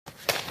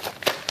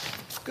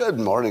Good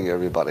morning,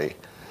 everybody,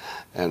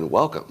 and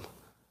welcome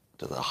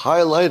to the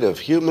highlight of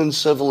human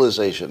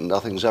civilization.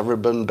 Nothing's ever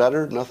been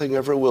better, nothing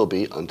ever will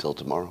be until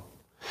tomorrow.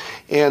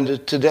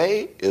 And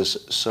today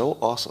is so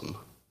awesome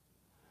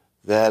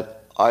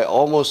that I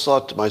almost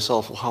thought to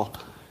myself, well,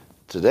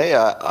 today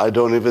I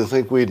don't even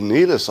think we'd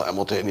need a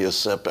simultaneous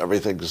sip.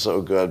 Everything's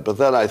so good. But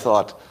then I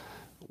thought,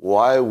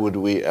 why would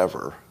we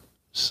ever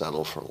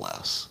settle for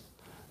less?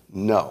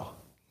 No.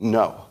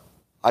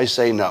 I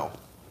say no.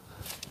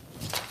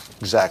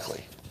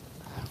 Exactly.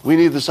 We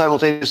need the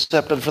simultaneous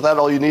sip, and for that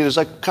all you need is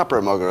a cup or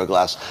a mug or a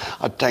glass,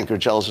 a tankard,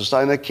 chalice or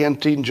stein, a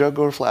canteen, jug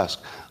or flask,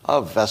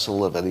 a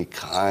vessel of any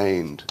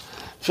kind.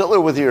 Fill it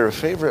with your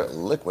favorite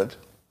liquid.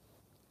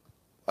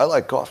 I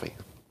like coffee.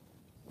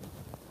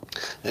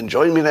 And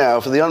join me now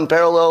for the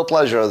unparalleled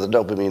pleasure of the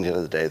dopamine hit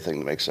of the day thing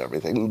that makes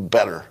everything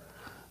better.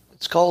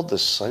 It's called the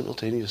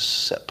simultaneous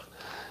sip.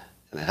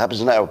 And it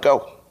happens now.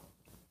 Go.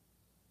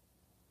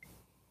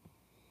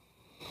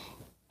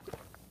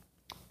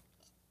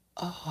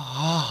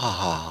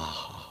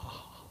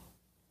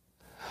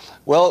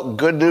 Well,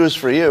 good news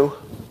for you.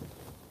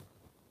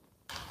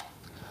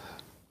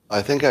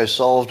 I think I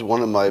solved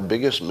one of my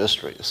biggest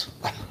mysteries.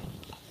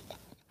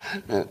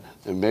 And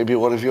maybe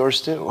one of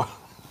yours too.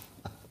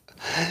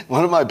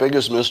 One of my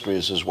biggest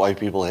mysteries is why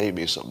people hate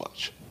me so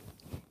much.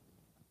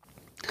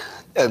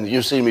 And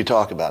you've seen me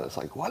talk about it. It's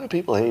like, why do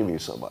people hate me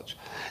so much?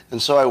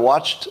 And so I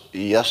watched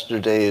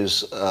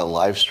yesterday's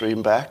live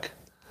stream back.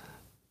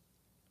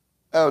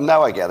 Oh,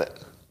 now I get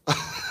it.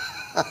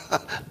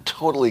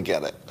 Totally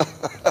get it.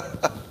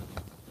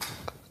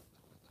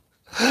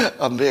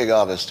 I'm being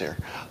honest here.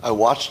 I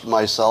watched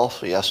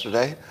myself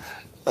yesterday,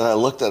 and I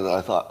looked at it and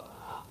I thought,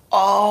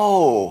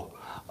 oh,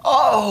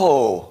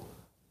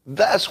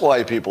 that's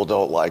why people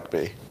don't like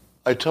me.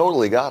 I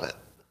totally got it.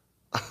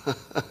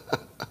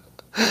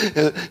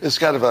 It's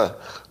kind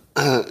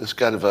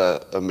of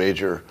a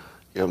major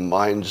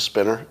mind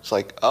spinner. It's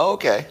like, oh,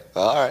 okay,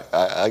 all right,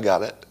 I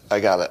got it.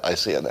 I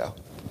see it now.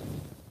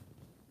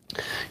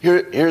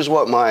 Here's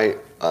what my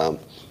a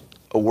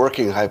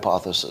working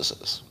hypothesis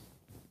is.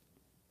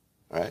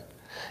 All right?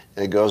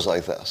 And it goes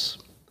like this.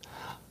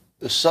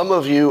 Some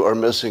of you are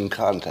missing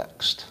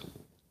context.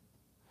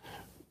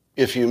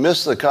 If you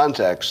miss the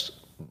context,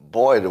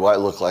 boy, do I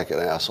look like an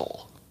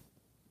asshole.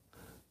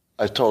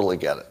 I totally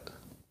get it.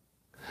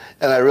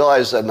 And I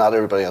realize that not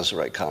everybody has the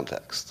right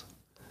context.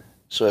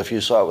 So if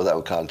you saw it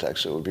without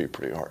context, it would be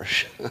pretty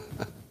harsh.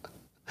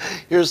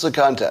 Here's the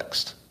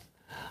context.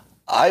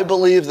 I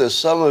believe that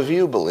some of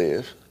you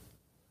believe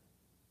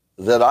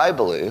that I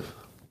believe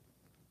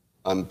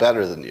I'm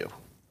better than you.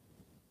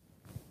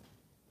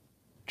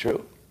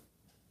 True?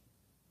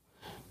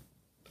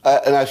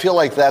 And I feel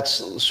like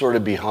that's sort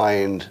of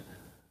behind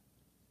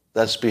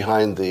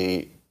the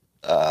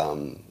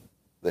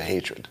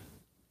hatred.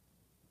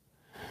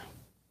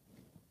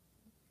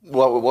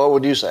 What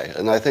would you say?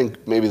 And I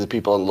think maybe the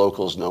people on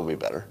Locals know me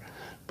better.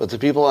 But the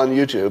people on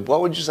YouTube,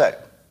 what would you say?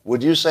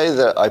 Would you say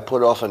that I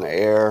put off an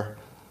air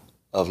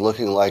of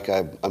looking like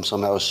I'm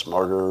somehow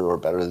smarter or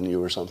better than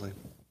you or something?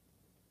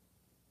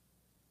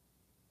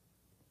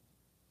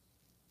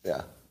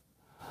 Yeah.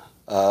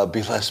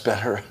 Be less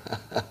better.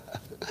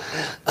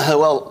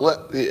 Well,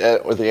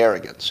 or the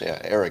arrogance. Yeah,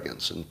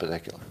 arrogance in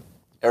particular.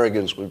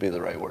 Arrogance would be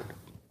the right word.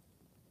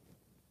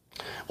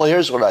 Well,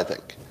 here's what I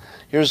think.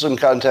 Here's some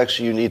context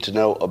you need to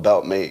know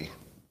about me.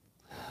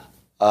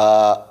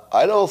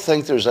 I don't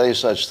think there's any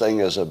such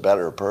thing as a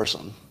better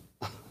person.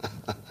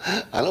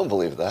 I don't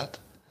believe that.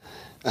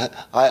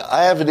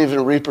 I haven't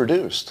even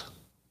reproduced.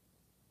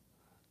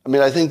 I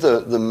mean, I think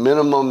the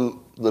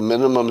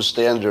minimum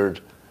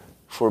standard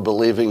for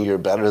believing you're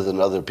better than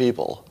other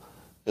people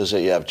is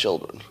that you have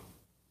children,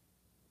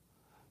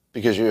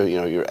 because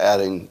you're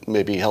adding,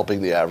 maybe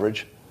helping the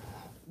average,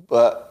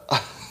 but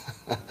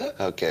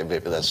okay,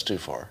 maybe that's too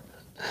far.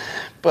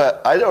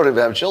 But I don't even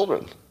have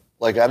children.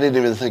 Like, I didn't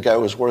even think I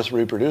was worth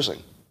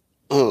reproducing.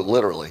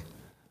 Literally.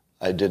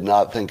 I did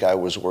not think I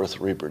was worth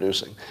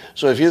reproducing.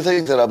 So if you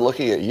think that I'm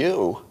looking at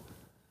you,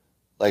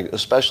 like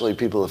especially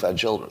people who've had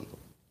children,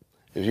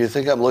 if you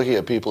think I'm looking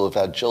at people who've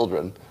had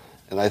children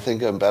and I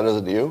think I'm better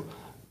than you,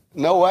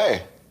 no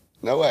way.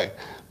 No way.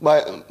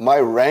 My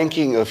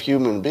ranking of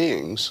human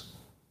beings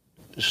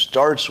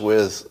starts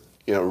with,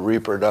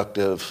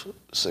 reproductive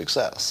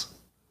success.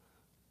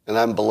 And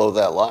I'm below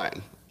that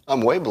line.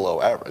 I'm way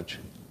below average,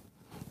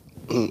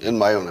 in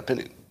my own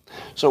opinion.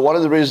 So one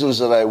of the reasons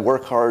that I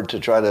work hard to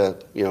try to,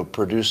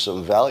 produce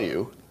some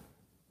value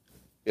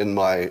in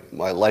my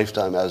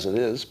lifetime as it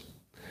is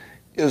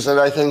that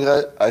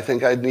I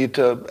think I need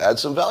to add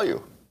some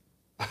value.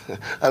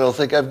 I don't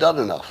think I've done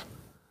enough.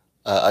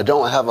 I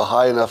don't have a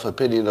high enough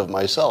opinion of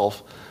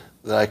myself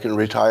that I can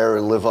retire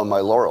and live on my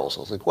laurels.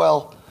 I was like,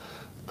 well,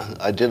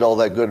 I did all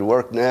that good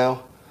work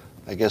now.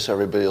 I guess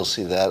everybody will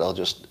see that. I'll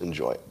just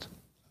enjoy it.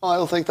 Well, I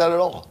don't think that at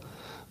all.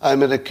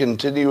 I'm in a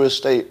continuous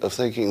state of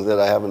thinking that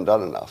I haven't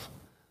done enough,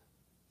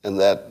 and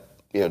that,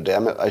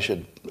 damn it, I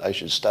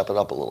should step it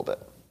up a little bit.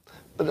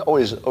 But it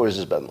always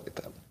has been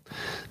like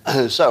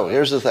that. So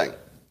here's the thing.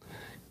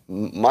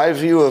 My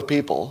view of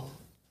people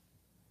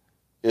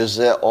is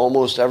that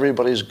almost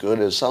everybody's good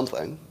at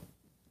something.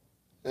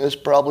 And it's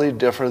probably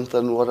different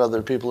than what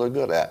other people are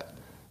good at.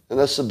 And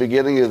that's the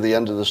beginning of the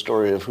end of the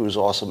story of who's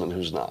awesome and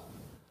who's not,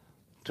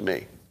 to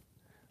me.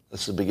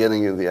 That's the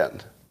beginning of the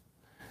end.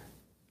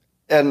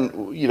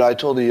 And, you know, I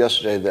told you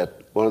yesterday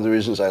that one of the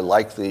reasons I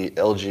like the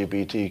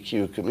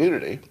LGBTQ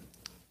community,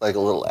 like a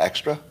little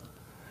extra,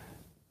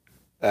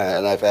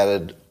 and I've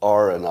added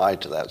R and I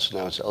to that, so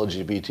now it's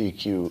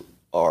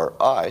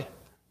LGBTQRI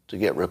to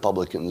get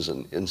Republicans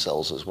and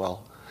incels as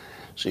well.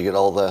 So you get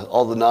all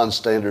the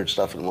non-standard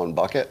stuff in one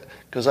bucket,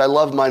 because I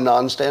love my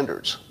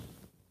non-standards.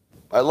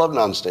 I love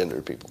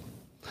non-standard people.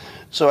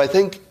 So I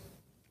think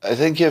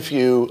if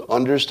you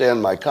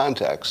understand my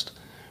context,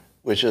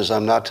 which is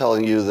I'm not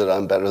telling you that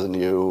I'm better than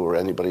you or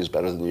anybody's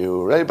better than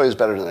you or anybody's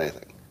better than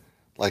anything.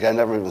 Like, I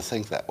never even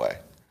think that way.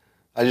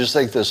 I just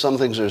think that some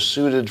things are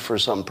suited for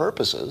some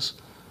purposes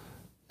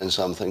and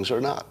some things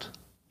are not.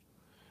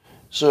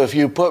 So if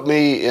you put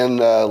me in,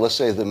 let's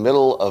say, the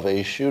middle of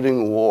a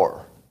shooting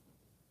war,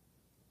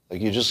 like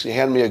you just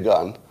hand me a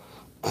gun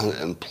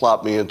and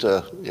plop me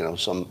into, you know,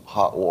 some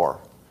hot war,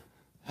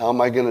 how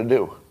am I going to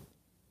do?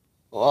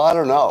 Well, I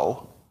don't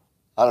know,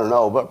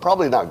 but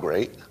probably not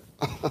great.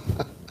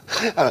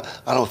 I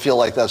don't feel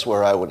like that's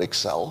where I would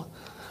excel,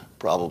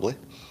 probably.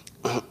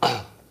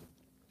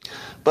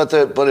 But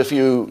if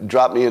you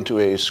drop me into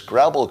a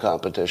Scrabble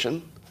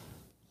competition,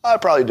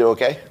 I'd probably do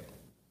okay.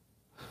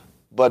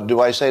 But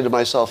do I say to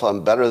myself,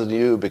 I'm better than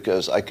you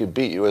because I could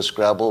beat you at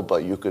Scrabble,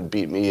 but you could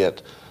beat me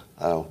at,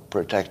 I don't know,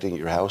 protecting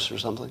your house or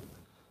something?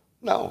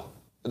 No,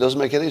 it doesn't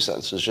make any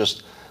sense. It's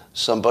just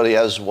somebody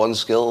has one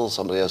skill,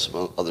 somebody has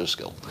some other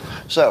skill.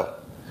 So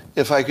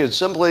if I could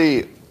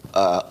simply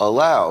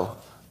allow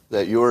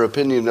that your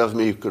opinion of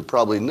me could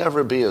probably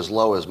never be as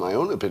low as my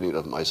own opinion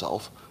of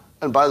myself,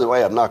 and by the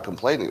way, I'm not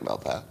complaining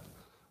about that.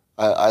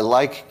 I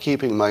like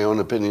keeping my own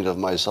opinion of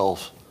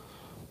myself,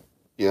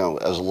 you know,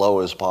 as low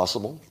as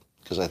possible,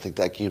 because I think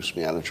that keeps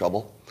me out of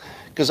trouble.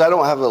 Because I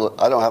don't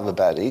have a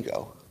bad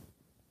ego.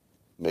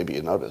 Maybe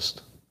you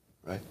noticed,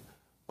 right?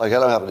 Like, I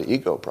don't have an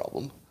ego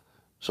problem.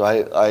 So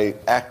I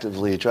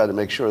actively try to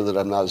make sure that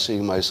I'm not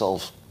seeing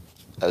myself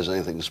as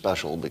anything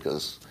special,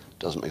 because it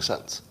doesn't make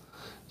sense.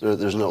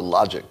 There's no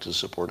logic to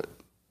support it.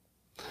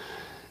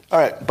 All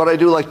right, but I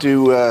do like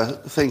to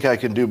think I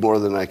can do more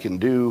than I can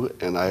do,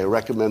 and I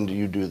recommend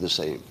you do the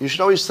same. You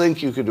should always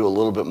think you can do a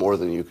little bit more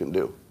than you can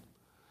do.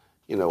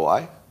 You know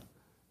why?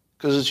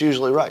 Because it's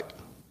usually right.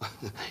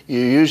 You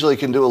usually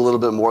can do a little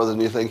bit more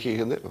than you think you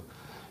can do.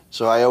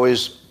 So I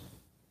always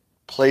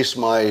place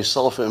my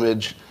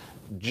self-image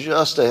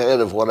just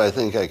ahead of what I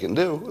think I can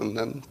do, and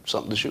then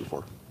something to shoot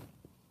for.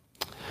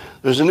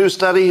 There's a new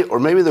study, or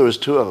maybe there was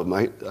two of them.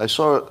 I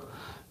saw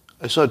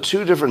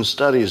two different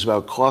studies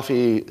about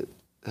coffee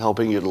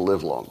helping you to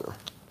live longer.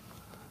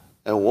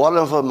 And one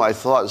of them I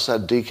thought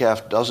said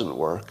decaf doesn't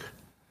work,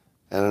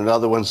 and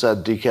another one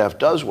said decaf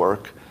does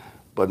work,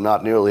 but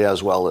not nearly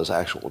as well as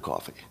actual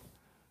coffee.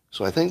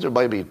 So I think there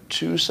might be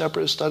two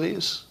separate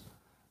studies.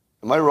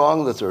 Am I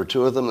wrong that there are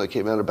two of them that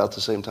came out about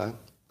the same time?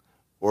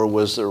 Or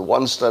was there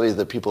one study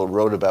that people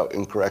wrote about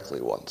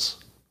incorrectly once?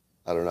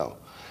 I don't know.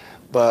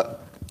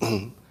 But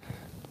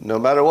no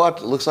matter what,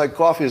 it looks like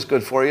coffee is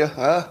good for you,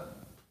 huh?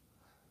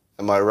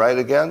 Am I right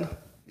again?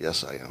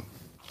 Yes, I am.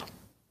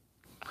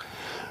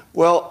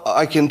 Well,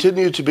 I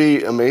continue to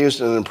be amazed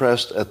and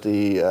impressed at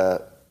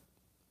the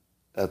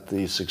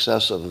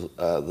success of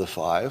The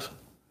Five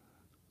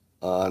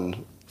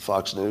on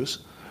Fox News.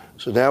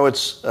 So now it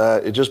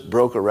just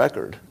broke a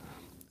record.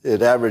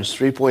 It averaged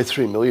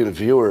 3.3 million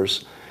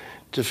viewers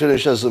to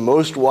finish as the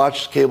most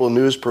watched cable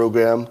news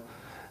program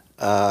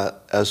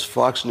as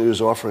Fox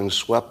News offerings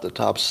swept the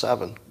top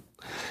 7.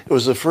 It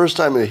was the first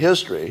time in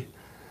history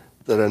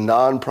that a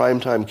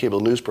non-primetime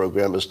cable news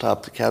program has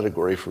topped the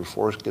category for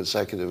 4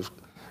 consecutive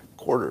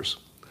quarters.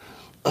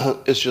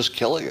 It's just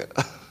killing it.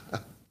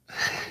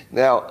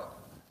 Now,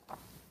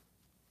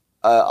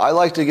 I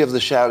like to give the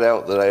shout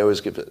out that I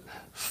always give it.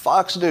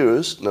 Fox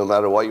News, no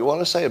matter what you want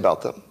to say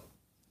about them,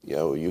 you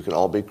know, you can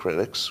all be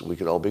critics, we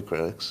can all be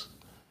critics.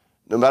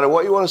 No matter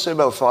what you want to say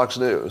about Fox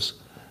News,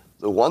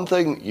 the one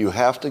thing you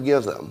have to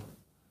give them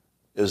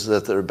is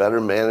that they're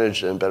better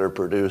managed and better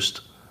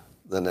produced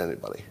than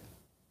anybody.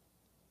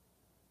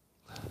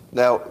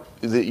 Now,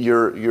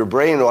 your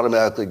brain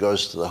automatically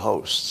goes to the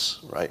hosts,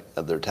 right,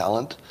 and their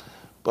talent.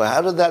 But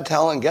how did that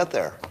talent get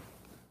there?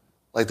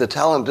 Like, the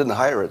talent didn't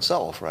hire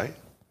itself, right?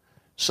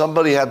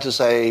 Somebody had to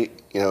say,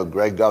 you know,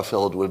 Greg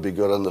Gutfeld would be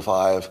good on The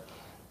Five,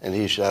 and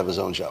he should have his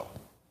own show.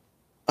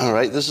 All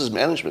right, this is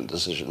management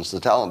decisions. The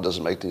talent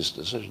doesn't make these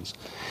decisions.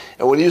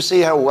 And when you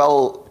see how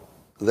well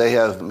they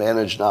have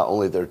managed not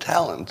only their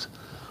talent,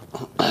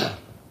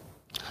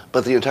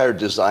 but the entire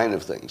design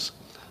of things.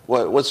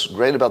 What's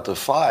great about The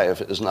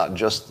Five is not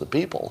just the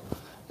people,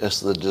 it's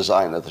the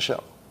design of the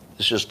show.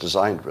 It's just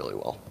designed really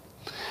well.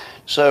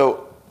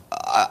 So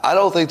I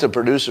don't think the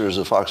producers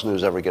of Fox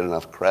News ever get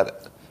enough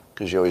credit,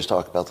 because you always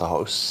talk about the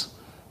hosts.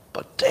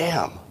 But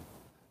damn,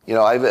 you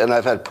know,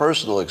 I've had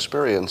personal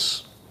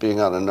experience being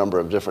on a number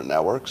of different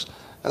networks,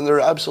 and they're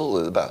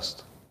absolutely the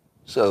best.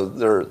 So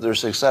their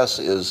success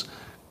is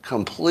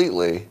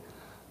completely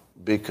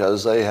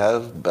because they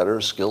have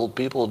better skilled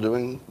people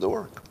doing the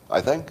work,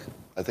 I think.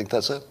 I think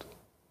that's it.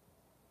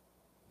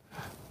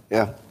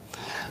 Yeah.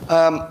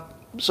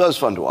 So it's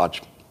fun to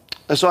watch.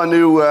 I saw a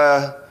new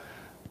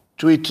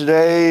tweet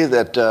today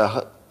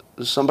that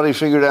somebody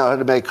figured out how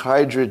to make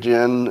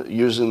hydrogen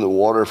using the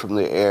water from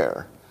the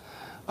air.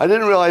 I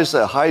didn't realize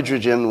that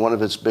hydrogen, one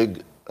of its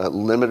big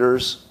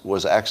limiters,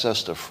 was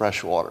access to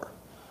fresh water.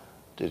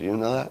 Did you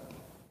know that?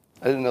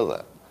 I didn't know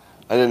that.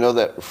 I didn't know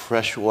that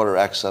fresh water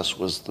access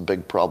was the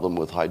big problem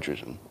with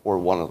hydrogen, or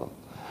one of them.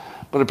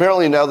 But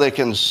apparently now they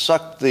can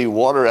suck the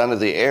water out of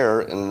the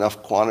air in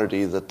enough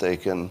quantity that they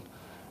can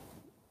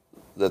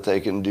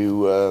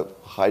do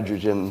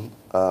hydrogen.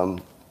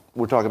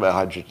 We're talking about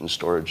hydrogen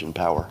storage and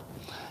power,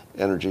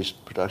 energy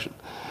production.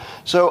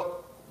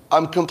 So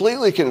I'm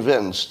completely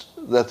convinced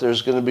that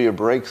there's going to be a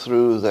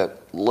breakthrough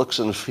that looks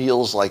and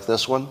feels like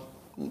this one.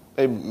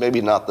 Maybe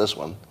not this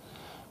one,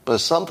 but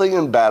something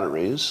in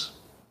batteries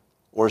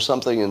or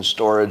something in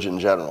storage in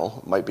general.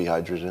 It might be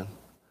hydrogen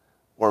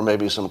or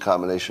maybe some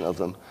combination of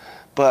them.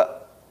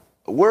 But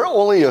we're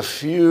only a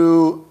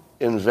few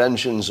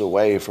inventions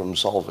away from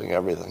solving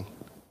everything.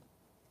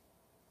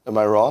 Am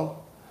I wrong?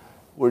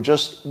 It's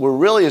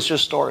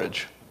just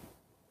storage.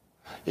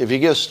 If you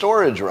get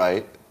storage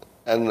right,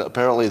 and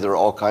apparently there are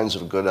all kinds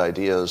of good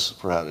ideas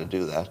for how to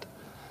do that,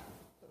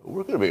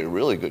 we're going to be in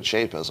really good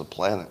shape as a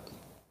planet.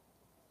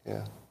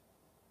 Yeah.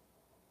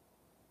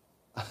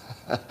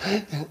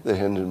 The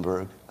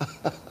Hindenburg.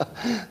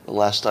 The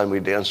last time we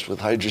danced with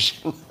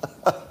hydrogen.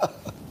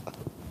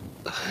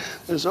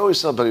 There's always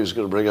somebody who's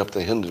going to bring up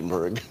the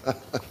Hindenburg.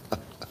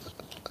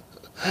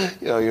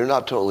 You're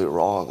not totally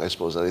wrong. I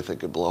suppose anything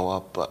could blow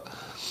up, but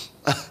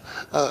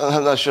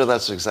I'm not sure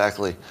that's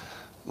exactly.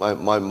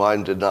 My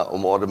mind did not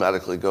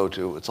automatically go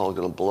to, it's all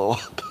going to blow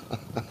up.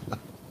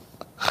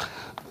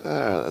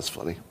 That's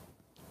funny.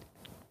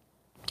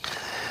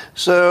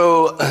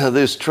 So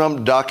this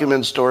Trump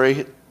document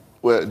story,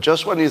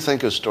 just when you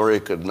think a story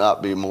could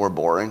not be more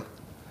boring,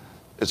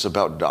 it's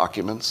about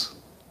documents.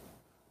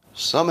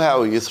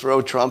 Somehow you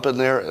throw Trump in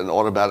there and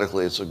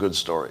automatically it's a good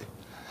story.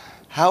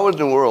 How in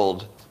the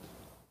world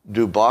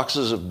do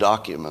boxes of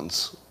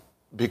documents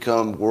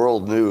become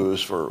world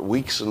news for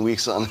weeks and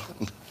weeks on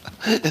end?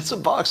 It's a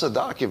box of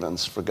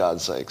documents, for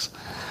God's sakes.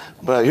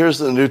 But here's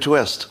the new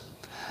twist.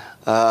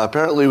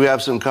 Apparently we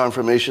have some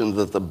confirmation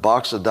that the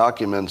box of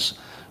documents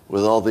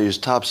with all these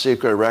top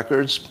secret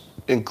records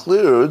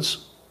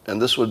includes,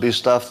 and this would be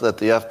stuff that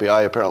the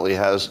FBI apparently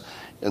has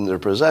in their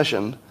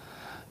possession,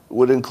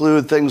 would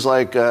include things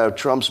like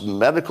Trump's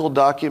medical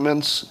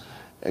documents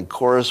and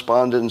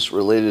correspondence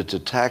related to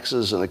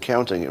taxes and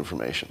accounting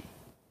information.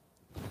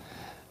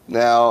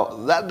 Now,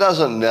 that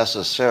doesn't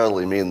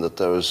necessarily mean that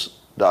those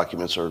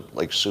documents are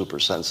like super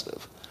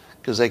sensitive,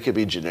 because they could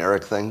be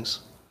generic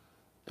things.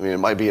 I mean, it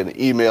might be an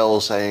email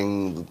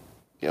saying,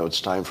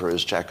 it's time for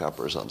his checkup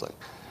or something.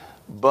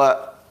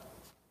 But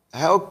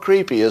how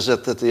creepy is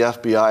it that the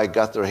FBI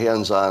got their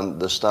hands on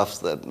the stuff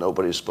that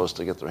nobody's supposed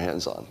to get their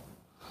hands on?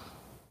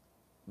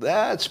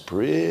 That's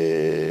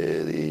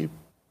pretty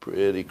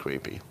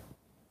creepy.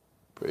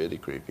 Pretty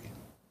creepy.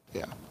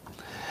 Yeah.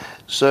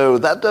 So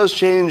that does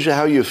change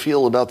how you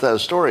feel about that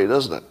story,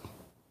 doesn't it?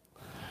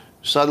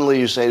 Suddenly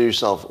you say to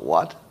yourself,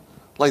 what?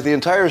 Like the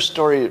entire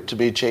story to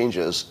me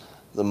changes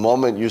the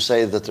moment you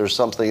say that there's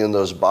something in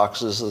those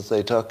boxes that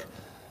they took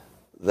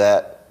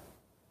that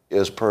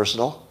is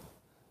personal.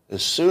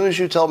 As soon as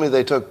you tell me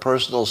they took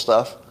personal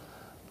stuff,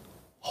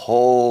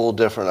 whole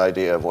different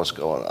idea of what's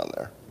going on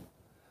there.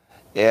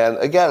 And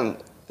again,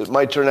 it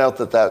might turn out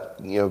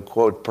that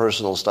quote,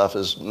 personal stuff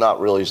is not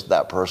really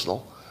that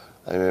personal.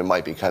 I mean, it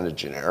might be kind of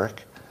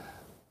generic.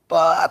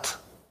 But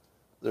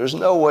there's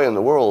no way in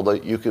the world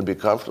that you can be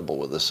comfortable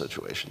with this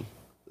situation.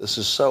 This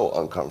is so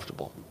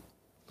uncomfortable.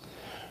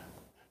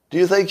 Do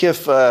you think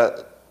if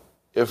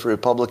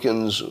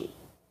Republicans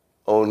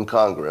own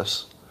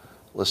Congress,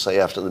 let's say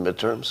after the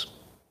midterms,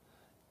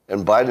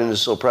 and Biden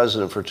is still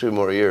president for 2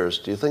 more years,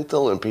 do you think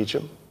they'll impeach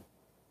him?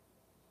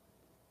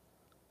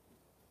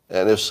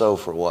 And if so,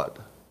 for what?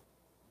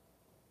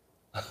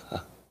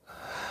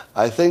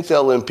 I think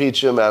they'll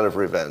impeach him out of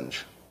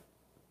revenge.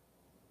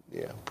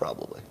 Yeah,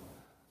 probably.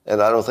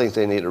 And I don't think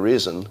they need a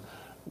reason,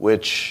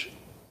 which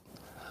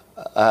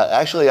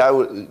actually I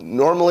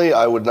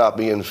would not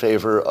be in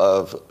favor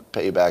of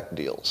payback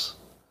deals.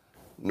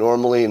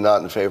 Normally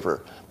not in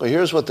favor. But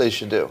here's what they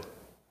should do.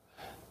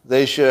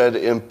 They should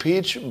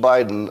impeach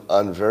Biden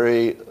on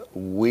very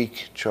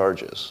weak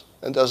charges.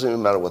 It doesn't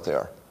even matter what they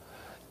are.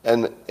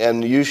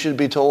 And you should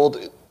be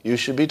told,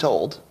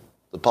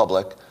 the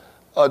public,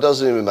 it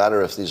doesn't even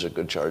matter if these are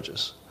good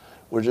charges.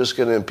 We're just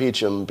going to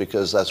impeach him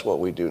because that's what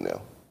we do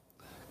now.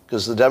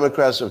 Because the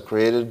Democrats have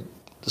created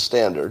the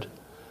standard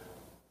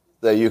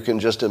that you can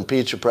just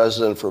impeach a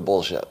president for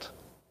bullshit.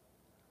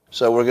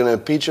 So we're going to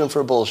impeach him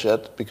for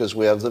bullshit because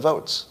we have the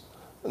votes.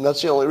 And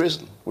that's the only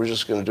reason. We're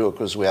just going to do it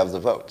because we have the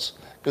votes.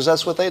 Because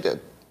that's what they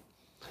did.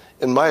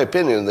 in my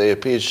opinion, they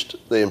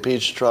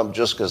impeached Trump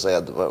just because they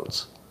had the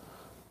votes.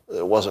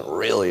 It wasn't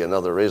really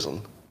another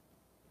reason.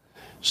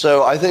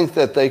 So I think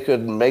that they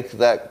could make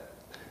that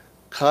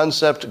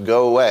concept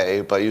go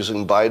away by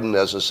using Biden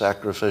as a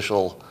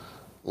sacrificial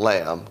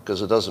lamb,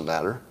 because it doesn't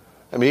matter.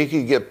 I mean,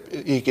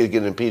 he could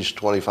get impeached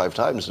 25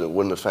 times and it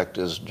wouldn't affect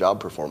his job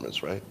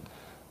performance, right?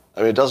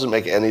 I mean, it doesn't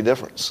make any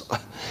difference.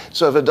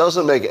 So if it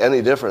doesn't make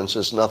any difference,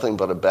 it's nothing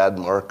but a bad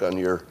mark on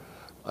your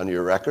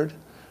record.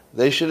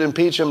 They should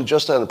impeach him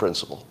just on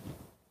principle,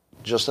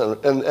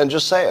 and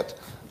just say it.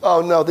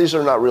 Oh no, these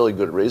are not really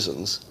good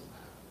reasons,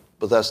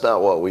 but that's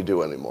not what we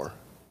do anymore.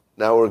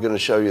 Now we're going to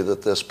show you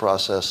that this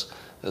process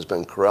has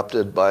been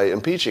corrupted by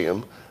impeaching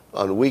him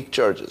on weak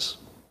charges.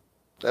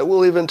 And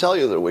we'll even tell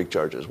you they're weak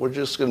charges. We're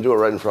just going to do it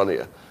right in front of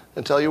you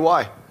and tell you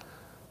why.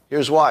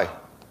 Here's why.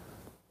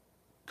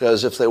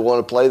 Because if they want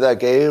to play that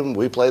game,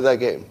 we play that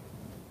game.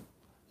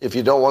 If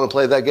you don't want to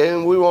play that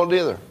game, we won't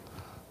either.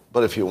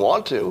 But if you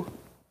want to,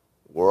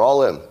 we're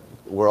all in.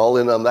 We're all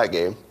in on that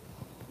game.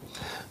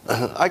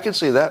 I can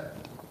see that.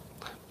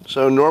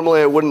 So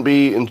normally I wouldn't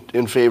be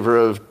in favor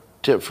of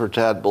tit for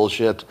tat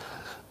bullshit,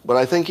 but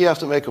I think you have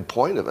to make a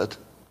point of it.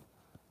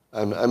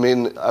 I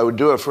mean, I would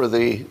do it for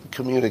the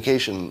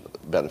communication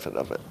benefit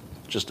of it,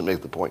 just to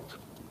make the point.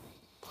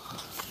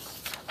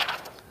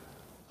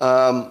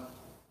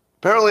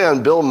 Apparently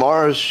on Bill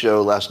Maher's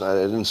show last night,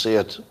 I didn't see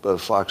it, but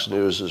Fox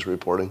News is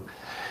reporting,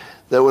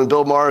 that when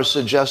Bill Maher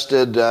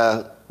suggested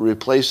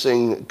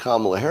replacing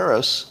Kamala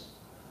Harris,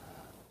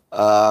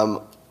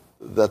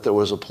 that there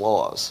was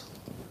applause.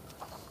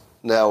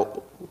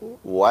 Now,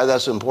 why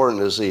that's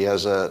important is he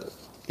has a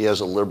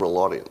liberal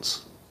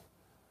audience.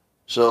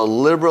 So a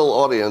liberal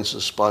audience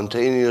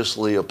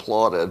spontaneously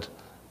applauded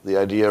the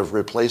idea of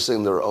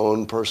replacing their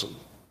own person.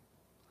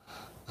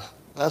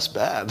 That's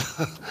bad.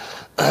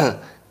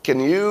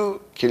 Can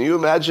you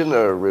imagine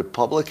a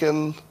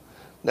Republican?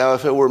 Now,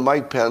 if it were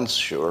Mike Pence,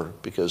 sure,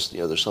 because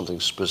there's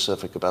something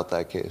specific about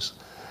that case.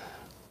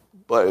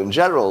 But in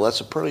general,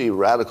 that's a pretty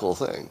radical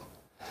thing.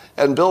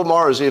 And Bill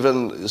Maher is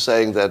even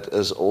saying that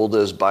as old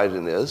as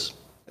Biden is,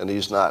 and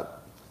he's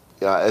not.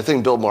 I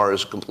think Bill Maher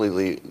is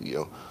completely,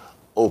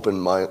 open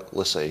mind.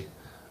 Let's say,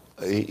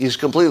 he's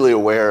completely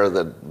aware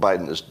that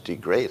Biden is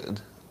degraded.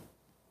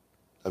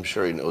 I'm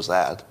sure he knows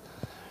that.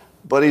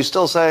 But he's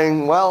still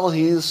saying, well,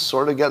 he's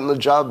sort of getting the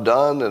job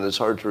done, and it's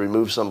hard to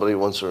remove somebody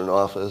once they're in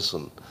office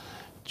and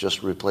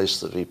just replace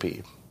the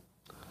VP.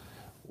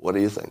 What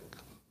do you think?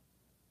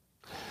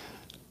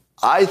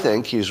 I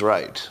think he's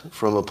right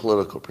from a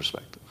political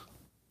perspective.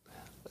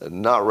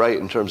 Not right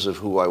in terms of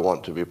who I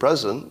want to be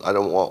president. I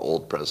don't want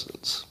old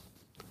presidents.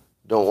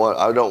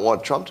 I don't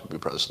want Trump to be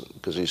president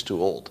because he's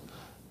too old.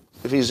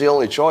 If he's the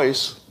only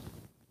choice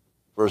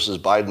versus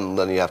Biden,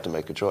 then you have to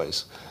make a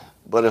choice.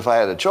 But if I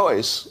had a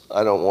choice,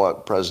 I don't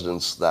want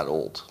presidents that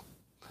old,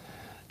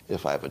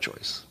 if I have a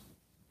choice.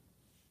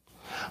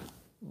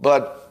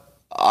 But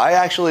I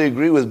actually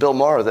agree with Bill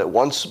Maher that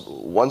once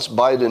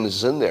Biden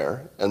is in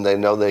there and they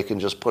know they can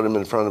just put him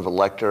in front of a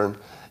lectern,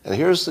 and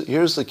here's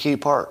the key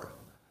part.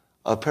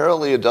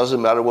 Apparently it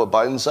doesn't matter what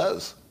Biden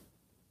says.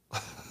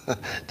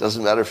 It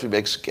doesn't matter if he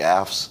makes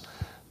gaffes.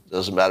 It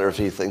doesn't matter if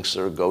he thinks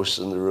there are ghosts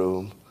in the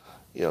room.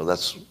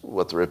 That's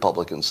what the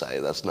Republicans say.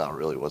 That's not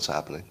really what's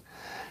happening.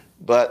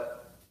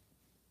 But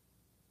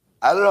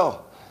I don't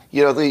know.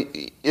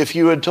 If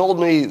you had told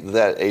me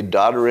that a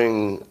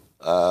doddering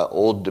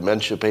old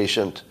dementia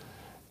patient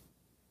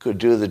could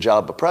do the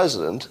job of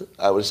president,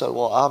 I would have said,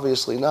 well,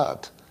 obviously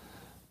not.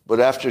 But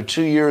after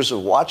 2 years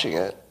of watching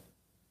it,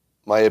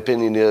 my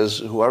opinion is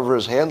whoever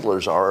his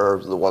handlers are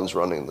the ones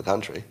running the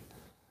country,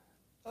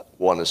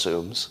 one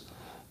assumes.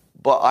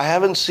 But I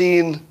have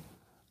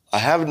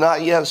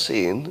not yet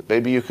seen,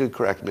 maybe you could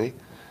correct me,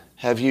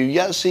 have you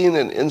yet seen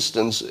an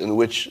instance in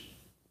which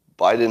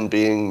Biden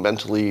being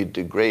mentally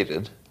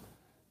degraded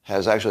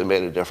has actually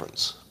made a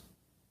difference?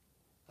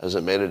 Has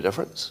it made a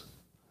difference?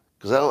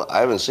 Because I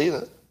haven't seen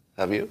it.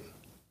 Have you?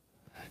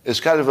 It's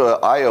kind of an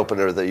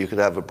eye-opener that you could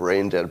have a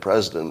brain-dead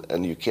president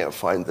and you can't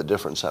find the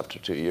difference after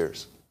 2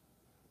 years.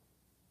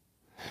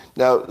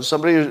 Now,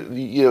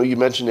 you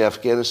mentioned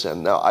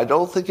Afghanistan. Now, I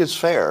don't think it's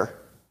fair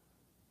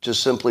to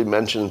simply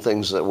mention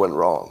things that went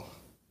wrong.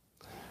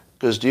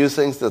 Because do you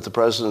think that the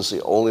president's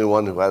the only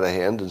one who had a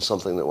hand in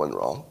something that went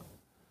wrong?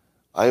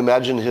 I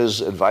imagine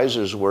his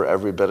advisors were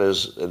every bit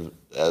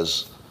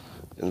as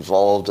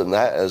involved in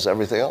that as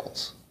everything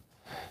else.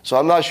 So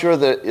I'm not sure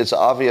that it's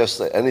obvious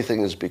that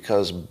anything is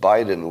because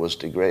Biden was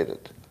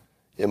degraded.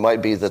 It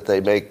might be that they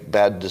make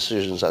bad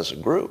decisions as a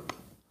group.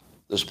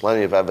 There's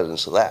plenty of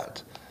evidence of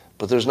that.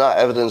 But there's not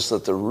evidence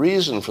that the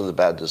reason for the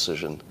bad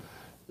decision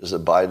is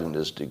that Biden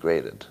is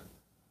degraded.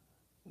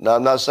 Now,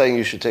 I'm not saying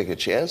you should take a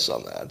chance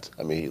on that.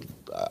 I mean,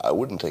 I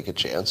wouldn't take a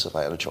chance if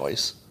I had a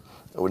choice.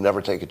 I would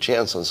never take a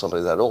chance on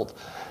somebody that old.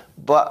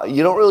 But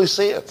you don't really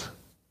see it.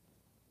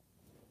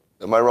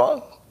 Am I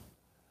wrong?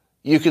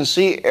 You can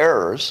see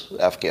errors,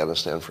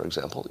 Afghanistan, for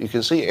example. You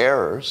can see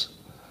errors,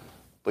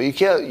 but you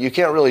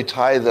can't really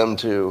tie them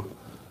to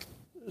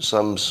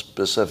some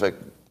specific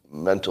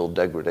mental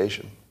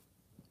degradation.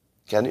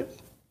 Can you?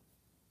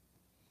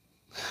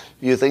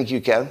 You think you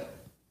can?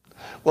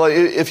 Well,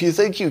 if you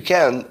think you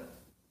can,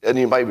 and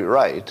you might be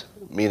right,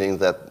 meaning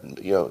that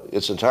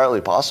it's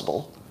entirely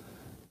possible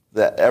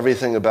that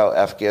everything about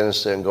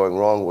Afghanistan going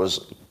wrong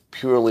was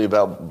purely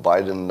about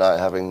Biden not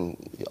having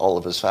all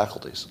of his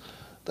faculties.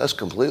 That's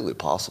completely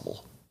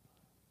possible.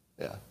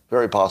 Yeah,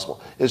 very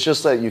possible. It's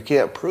just that you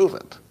can't prove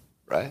it,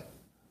 right?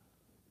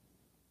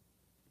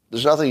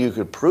 There's nothing you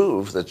could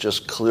prove that's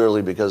just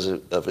clearly because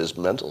of his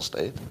mental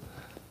state.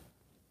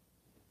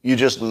 You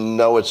just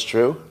know it's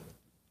true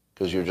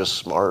because you're just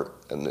smart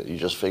and you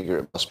just figure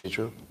it must be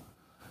true.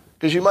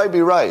 Because you might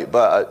be right,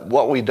 but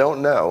what we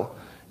don't know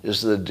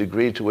is the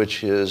degree to which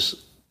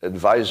his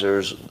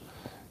advisors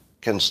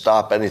can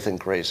stop anything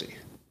crazy.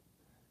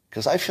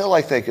 Because I feel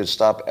like they could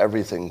stop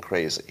everything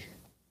crazy.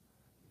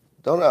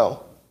 Don't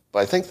know, but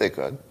I think they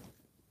could.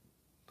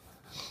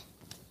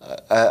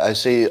 I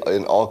see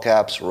in all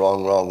caps,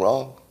 wrong, wrong,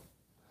 wrong.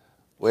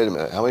 Wait a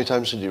minute, how many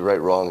times did you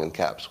write wrong in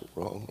caps?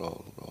 Wrong,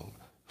 wrong, wrong.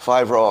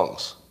 5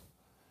 wrongs.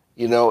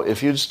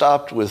 If you'd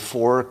stopped with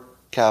 4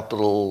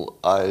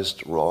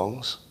 capitalized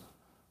wrongs,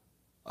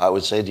 I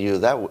would say to you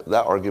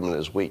that argument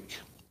is weak.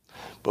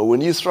 But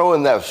when you throw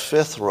in that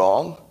 5th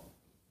wrong,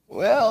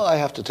 well, I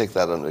have to take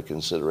that under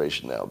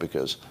consideration now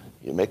because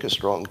you make a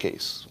strong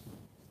case.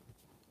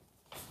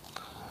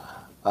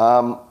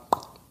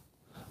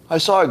 I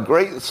saw a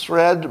great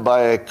thread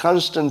by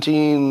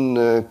Konstantin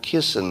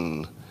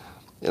Kisin,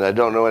 and I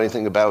don't know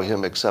anything about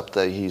him except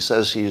that he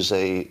says he's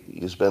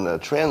been a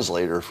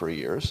translator for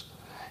years,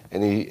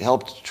 and he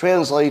helped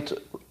translate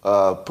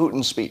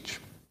Putin's speech.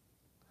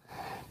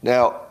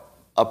 Now,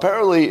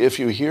 apparently, if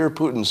you hear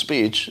Putin's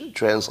speech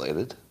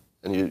translated,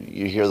 and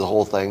you hear the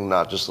whole thing,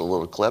 not just a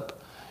little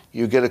clip,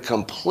 you get a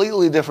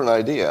completely different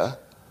idea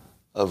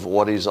of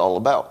what he's all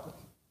about,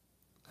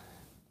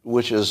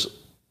 which is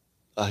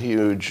a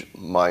huge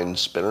mind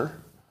spinner.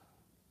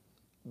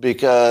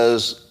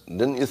 Because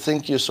didn't you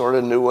think you sort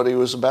of knew what he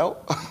was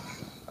about?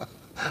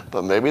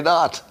 But maybe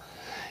not.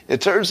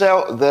 It turns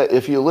out that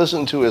if you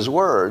listen to his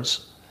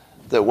words,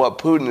 that what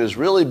Putin is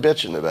really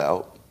bitching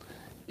about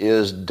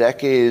is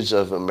decades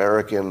of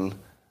American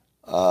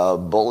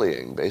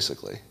bullying,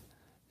 basically.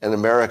 And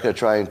America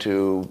trying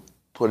to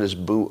put his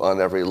boot on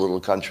every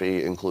little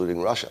country,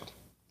 including Russia.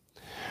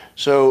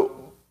 So,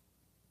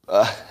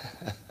 let's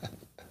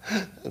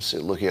see,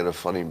 looking at a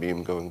funny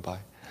meme going by.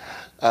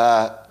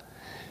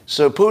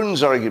 So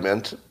Putin's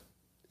argument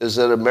is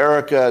that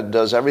America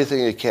does everything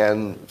it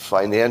can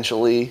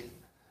financially,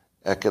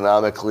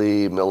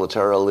 economically,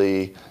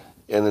 militarily,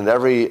 and in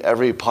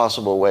every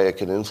possible way it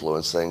can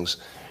influence things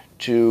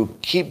to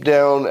keep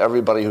down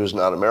everybody who's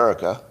not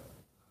America,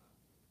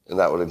 and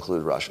that would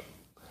include Russia.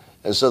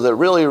 And so that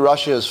really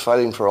Russia is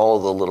fighting for all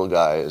the little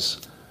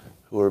guys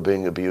who are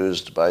being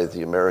abused by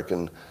the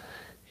American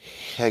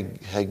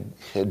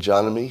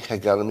hegemony.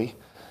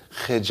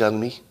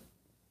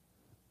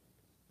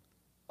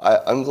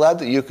 I'm glad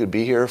that you could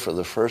be here for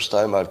the first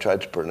time I've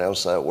tried to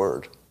pronounce that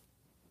word.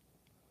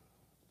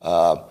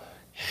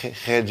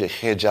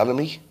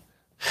 Hegemony?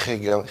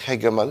 Hegemony?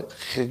 Hegemony.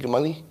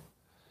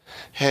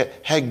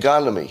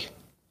 Hegemony.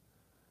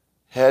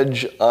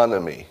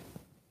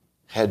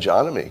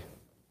 Hegemony.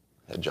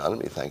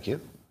 Hegemony, thank you.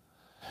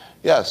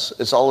 Yes,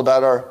 it's all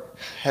about our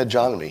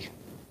hegemony.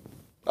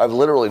 I've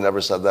literally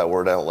never said that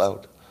word out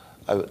loud.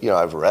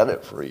 I've read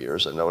it for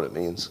years. I know what it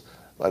means.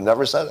 I've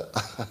never said it.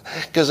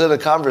 Because in a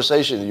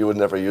conversation, you would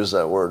never use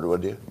that word,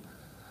 would you?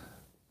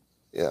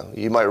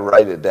 You might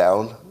write it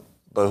down,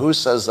 but who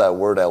says that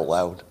word out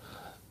loud?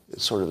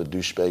 It's sort of a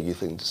douchebaggy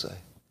thing to say.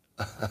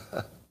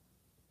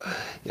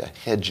 Yeah,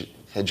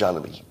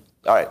 hegemony.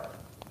 All right.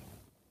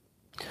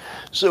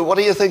 So what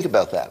do you think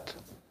about that?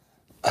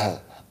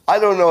 I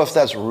don't know if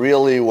that's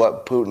really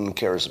what Putin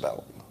cares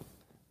about.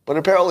 But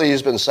apparently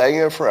he's been saying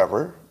it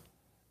forever,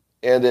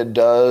 and it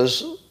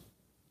does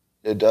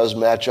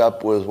match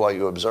up with what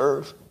you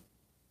observe,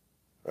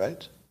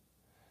 right?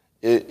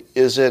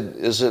 Is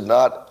it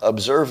not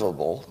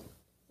observable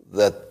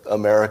that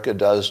America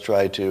does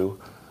try to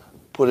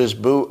put his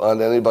boot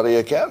on anybody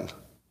it can?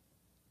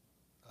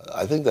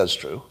 I think that's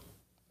true.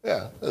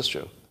 Yeah, that's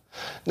true.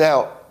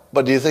 Now,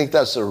 but do you think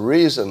that's the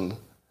reason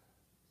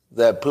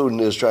that Putin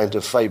is trying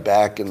to fight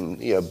back and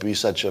be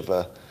such of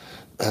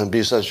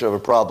a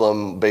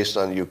problem based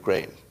on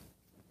Ukraine?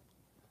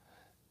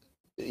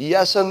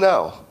 Yes and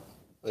no.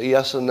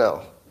 Yes and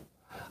no.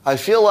 I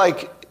feel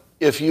like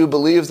if you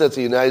believe that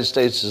the United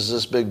States is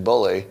this big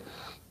bully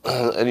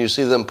and you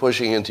see them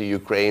pushing into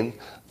Ukraine,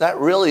 that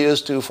really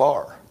is too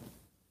far.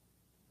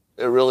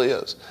 It really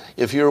is.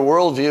 If your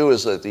worldview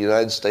is that the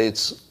United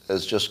States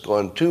has just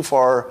gone too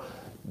far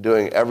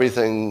doing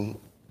everything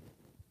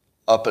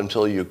up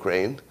until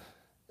Ukraine,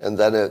 and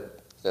then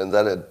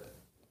it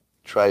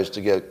tries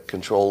to get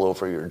control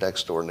over your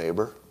next door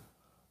neighbor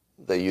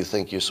that you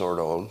think you sort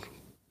of own.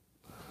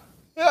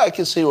 Yeah, I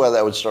can see why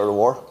that would start a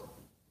war.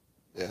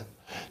 Yeah.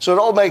 So it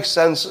all makes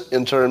sense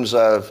in terms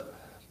of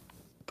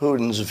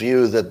Putin's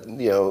view that,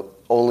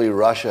 only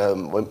Russia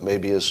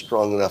maybe is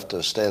strong enough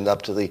to stand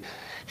up to the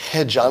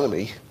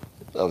hegemony,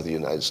 of the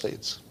United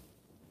States.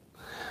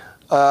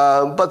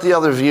 But the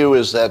other view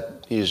is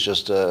that he's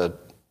just a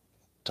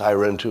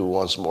tyrant who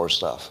wants more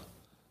stuff.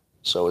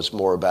 So it's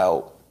more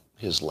about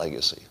his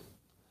legacy.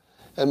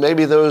 And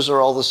maybe those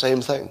are all the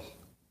same thing.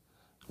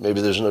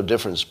 Maybe there's no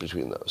difference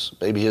between those.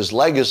 Maybe his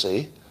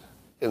legacy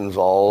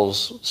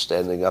involves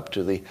standing up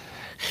to the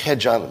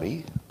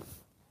hegemony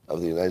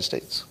of the United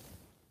States.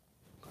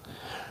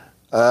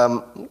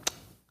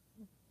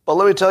 But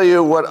let me tell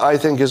you what I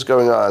think is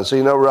going on.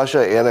 So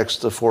Russia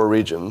annexed the 4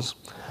 regions.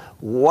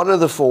 One of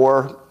the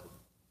 4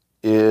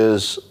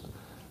 is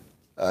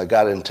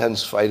got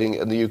intense fighting,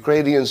 and the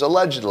Ukrainians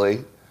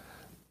allegedly,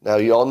 now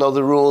you all know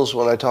the rules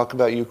when I talk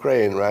about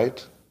Ukraine,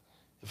 right?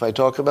 If I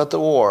talk about the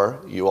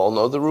war, you all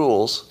know the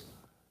rules.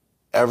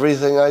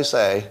 Everything I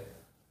say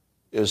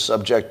is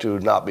subject to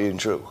not being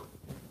true,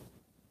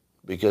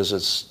 because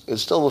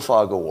it's still the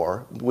fog of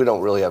war. We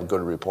don't really have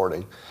good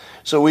reporting.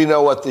 So we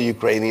know what the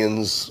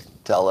Ukrainians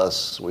tell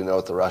us, we know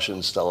what the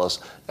Russians tell us,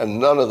 and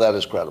none of that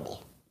is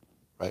credible,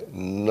 right?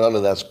 None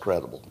of that's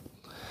credible.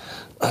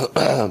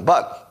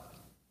 But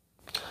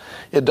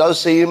it does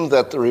seem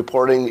that the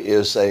reporting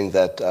is saying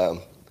that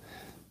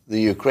the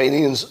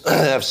Ukrainians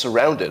have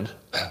surrounded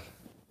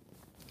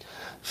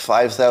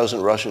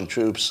 5,000 Russian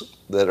troops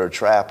that are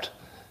trapped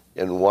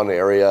in one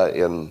area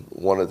in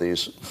one of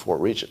these 4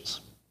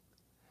 regions.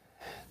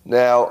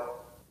 Now,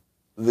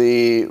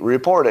 the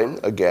reporting,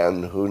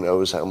 again, who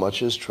knows how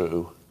much is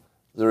true,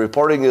 the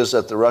reporting is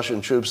that the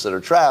Russian troops that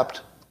are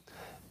trapped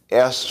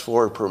asked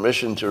for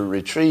permission to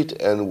retreat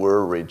and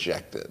were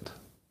rejected,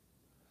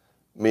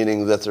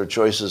 meaning that their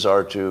choices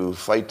are to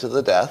fight to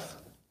the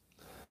death,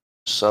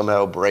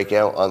 somehow break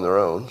out on their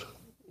own,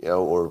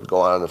 or go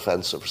on an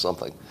offensive or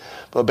something.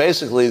 But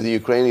basically, the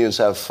Ukrainians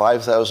have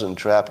 5,000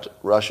 trapped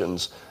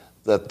Russians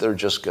that they're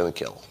just going to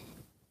kill.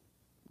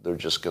 They're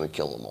just going to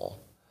kill them all.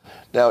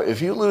 Now,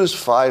 if you lose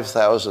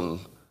 5,000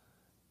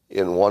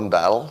 in one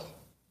battle,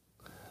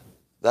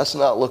 that's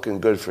not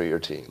looking good for your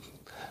team.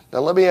 Now,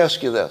 let me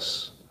ask you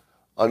this.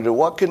 Under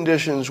what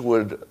conditions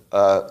would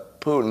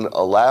Putin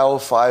allow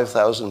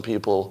 5,000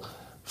 people,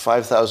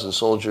 5,000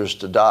 soldiers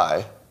to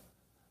die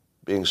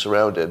being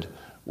surrounded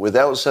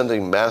without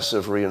sending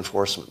massive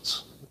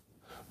reinforcements?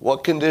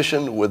 What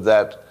condition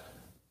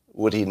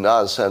would he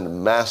not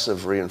send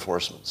massive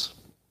reinforcements?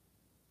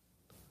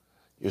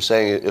 You're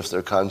saying if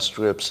they're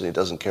conscripts and he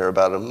doesn't care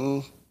about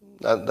them?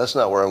 That's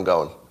not where I'm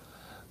going.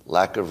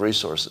 Lack of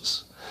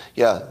resources.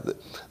 Yeah,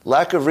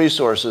 lack of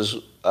resources,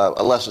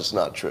 unless it's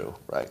not true,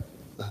 right?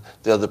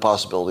 The other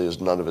possibility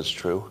is none of it's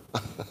true,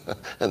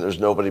 and there's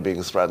nobody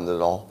being threatened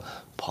at all.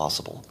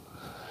 Possible.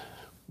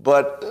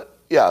 But,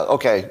 yeah,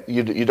 okay,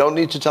 you don't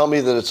need to tell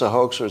me that it's a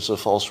hoax or it's a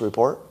false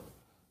report,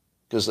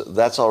 because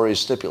that's already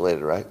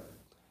stipulated, right?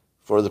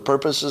 For the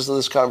purposes of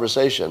this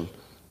conversation,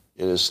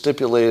 it is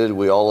stipulated,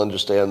 we all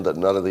understand that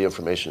none of the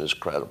information is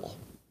credible.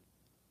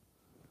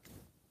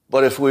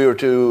 But if we were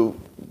to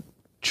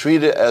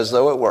treat it as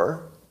though it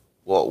were,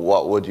 well,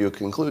 what would you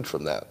conclude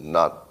from that?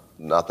 Not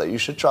that you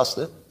should trust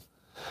it.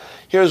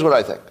 Here's what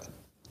I think.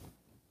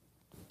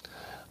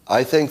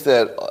 I think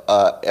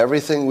that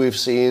everything we've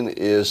seen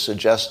is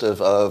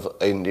suggestive of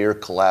a near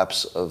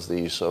collapse of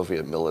the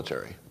Soviet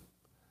military,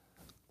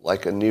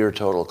 like a near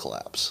total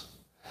collapse.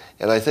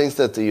 And I think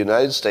that the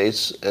United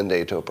States, and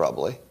NATO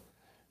probably,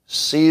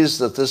 sees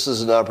that this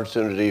is an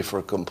opportunity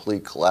for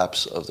complete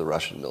collapse of the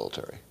Russian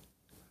military.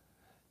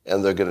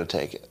 And they're going to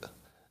take it.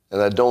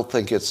 And I don't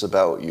think it's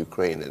about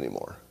Ukraine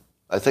anymore.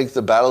 I think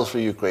the battle for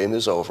Ukraine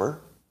is over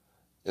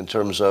in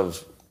terms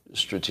of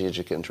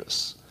strategic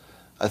interests.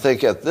 I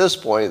think at this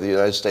point, the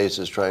United States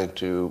is trying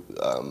to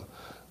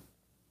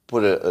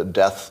put a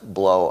death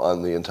blow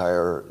on the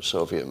entire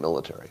Soviet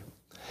military.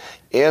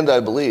 And I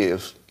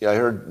believe, I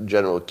heard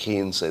General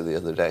Keane say the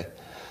other day,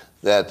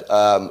 that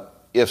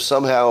if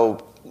somehow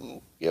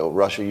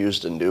Russia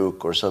used a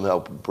nuke or somehow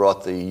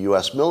brought the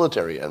U.S.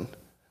 military in,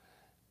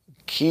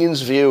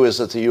 Keene's view is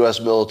that the U.S.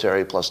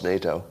 military plus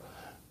NATO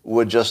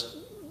would just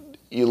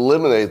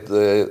eliminate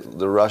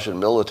the Russian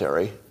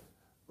military,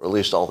 or at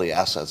least all the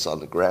assets on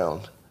the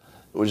ground.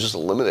 It would just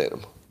eliminate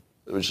them.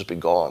 It would just be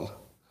gone.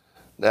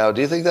 Now, do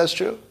you think that's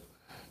true?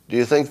 Do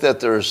you think that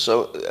there's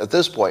at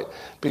this point,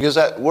 because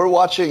we're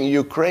watching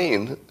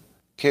Ukraine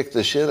kick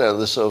the shit out of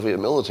the Soviet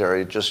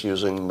military just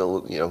using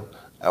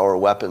our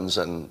weapons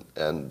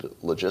and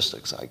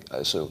logistics, I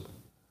assume.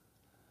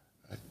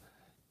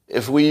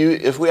 If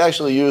we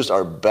actually used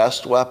our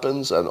best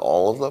weapons and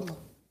all of them,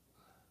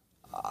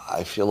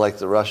 I feel like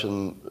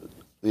the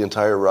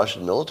entire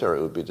Russian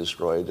military would be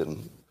destroyed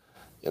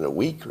in a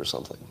week or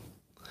something.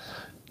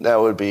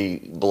 Now it would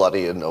be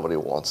bloody and nobody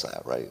wants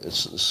that, right?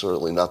 It's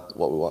certainly not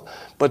what we want.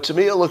 But to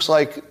me it looks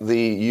like the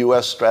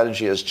U.S.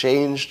 strategy has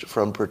changed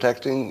from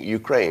protecting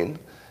Ukraine,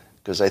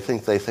 because I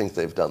think they think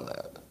they've done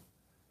that.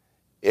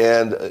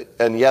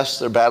 And yes,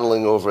 they're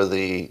battling over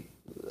the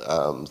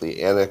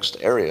annexed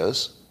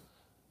areas,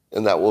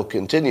 and that will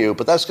continue,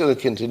 but that's going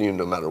to continue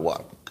no matter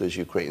what, because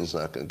Ukraine's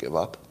not going to give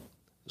up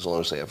as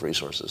long as they have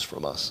resources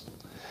from us.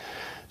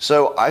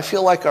 So I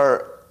feel like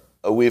our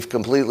we've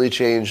completely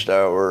changed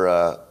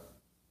our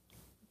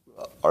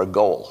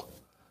goal.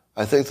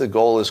 I think the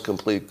goal is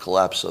complete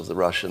collapse of the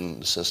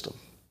Russian system.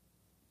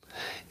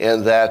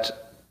 And that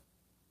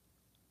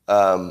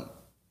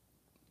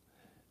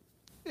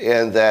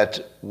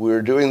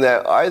we're doing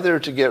that either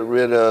to get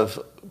rid of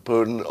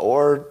Putin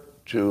or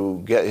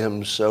to get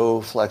him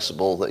so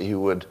flexible that he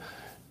would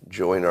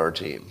join our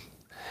team.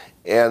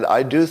 And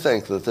I do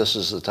think that this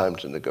is the time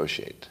to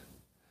negotiate.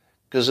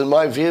 Because in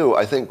my view,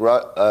 I think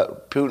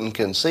Putin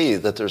can see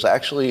that there's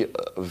actually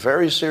a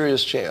very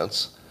serious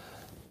chance,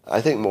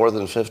 I think more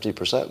than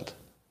 50%,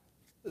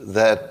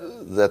 that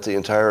the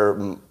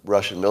entire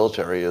Russian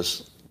military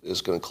is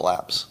going to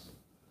collapse.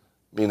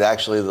 I mean,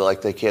 actually,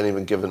 they can't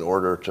even give an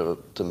order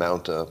to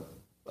mount a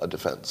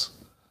defense.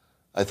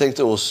 I think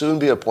there will soon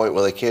be a point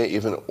where they can't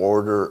even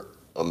order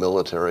a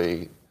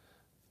military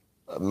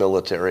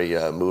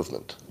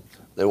movement.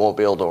 They won't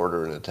be able to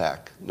order an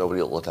attack.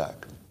 Nobody will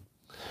attack.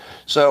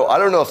 So I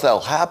don't know if that'll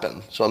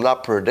happen. So I'm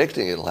not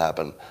predicting it'll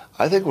happen.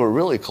 I think we're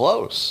really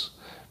close.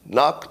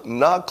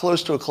 Not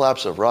close to a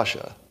collapse of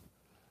Russia,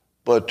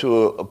 but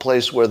to a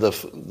place where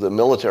the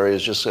military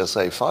is just going to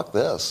say, fuck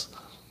this.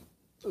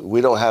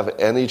 We don't have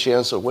any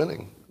chance of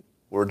winning.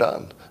 We're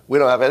done. We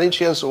don't have any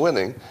chance of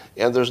winning,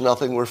 and there's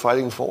nothing we're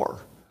fighting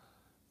for.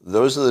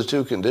 Those are the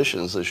two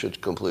conditions that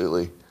should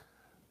completely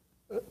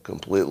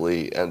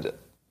end it.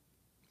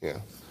 Yeah.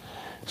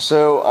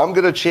 So I'm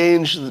going to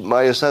change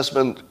my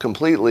assessment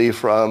completely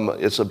from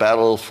it's a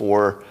battle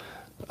for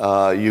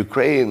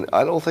Ukraine.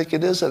 I don't think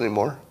it is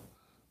anymore.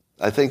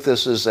 I think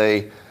this is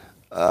a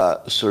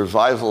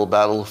survival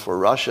battle for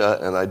Russia,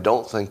 and I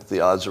don't think the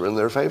odds are in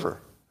their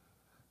favor.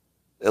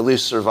 At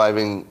least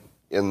surviving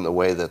in the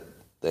way that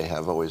they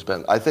have always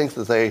been. I think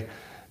that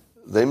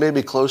they may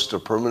be close to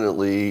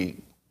permanently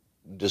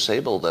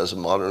disabled as a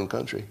modern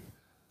country,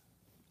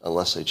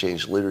 unless they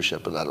change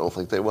leadership, and I don't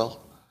think they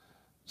will.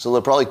 So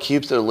they'll probably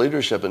keep their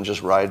leadership and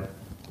just ride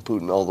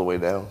Putin all the way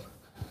down,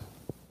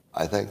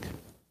 I think.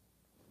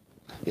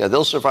 Yeah,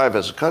 they'll survive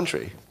as a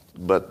country,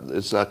 but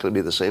it's not going to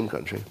be the same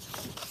country.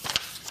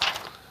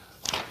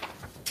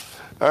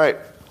 All right.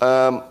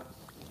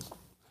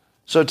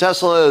 So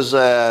Tesla is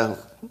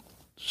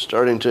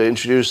starting to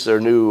introduce their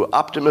new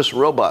Optimus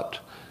robot,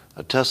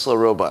 a Tesla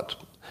robot.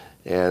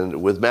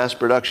 And with mass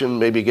production,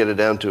 maybe get it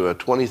down to a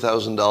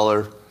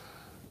 $20,000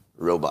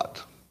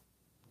 robot.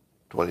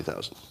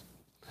 $20,000.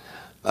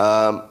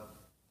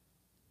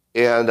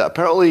 And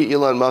apparently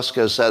Elon Musk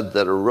has said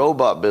that a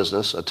robot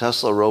business, a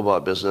Tesla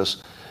robot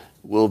business,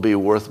 will be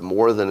worth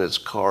more than its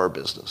car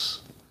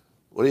business.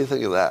 What do you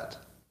think of that?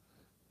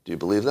 Do you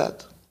believe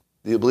that?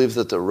 Do you believe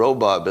that the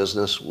robot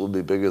business will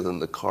be bigger than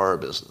the car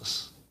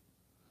business?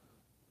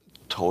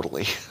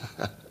 Totally.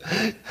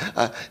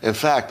 In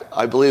fact,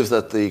 I believe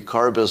that the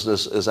car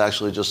business is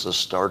actually just a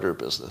starter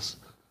business.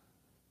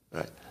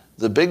 Right?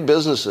 The big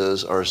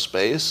businesses are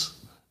space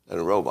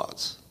and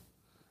robots.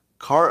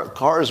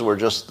 Cars were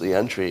just the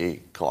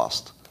entry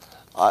cost.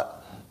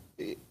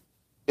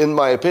 In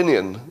my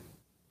opinion,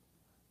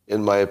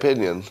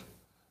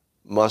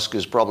 Musk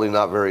is probably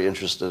not very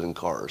interested in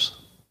cars.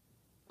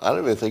 I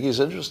don't even think he's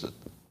interested.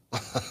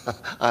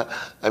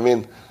 I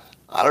mean,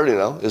 I don't even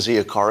know. Is he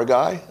a car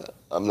guy?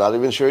 I'm not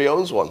even sure he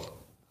owns one.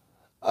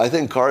 I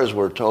think cars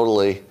were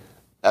totally,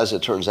 as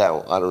it turns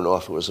out, I don't know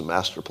if it was a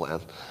master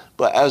plan,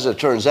 but as it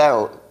turns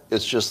out,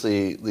 it's just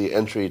the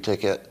entry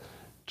ticket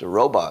to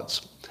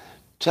robots.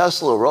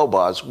 Tesla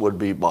robots would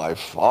be by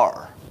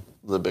far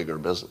the bigger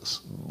business,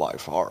 by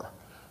far.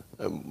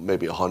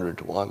 Maybe 100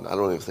 to 1. I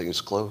don't even think it's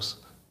close,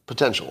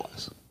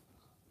 potential-wise.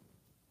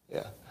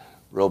 Yeah.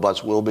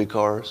 Robots will be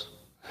cars.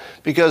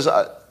 Because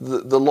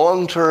the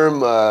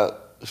long-term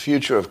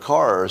future of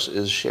cars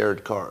is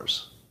shared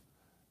cars.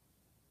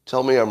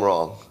 Tell me I'm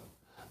wrong.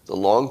 The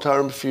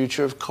long-term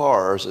future of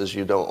cars is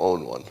you don't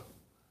own one.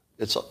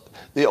 It's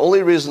the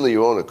only reason that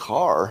you own a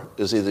car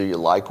is either you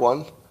like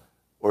one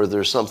or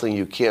there's something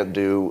you can't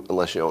do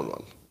unless you own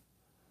one.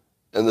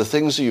 And the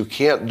things that you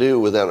can't do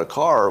without a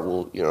car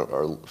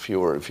are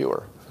fewer and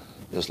fewer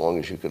as long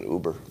as you can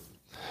Uber.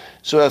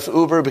 So if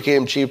Uber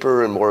became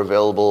cheaper and more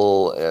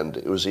available and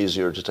it was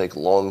easier to take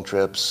long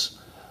trips,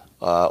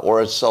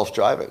 or it's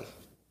self-driving.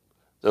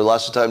 There are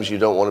lots of times you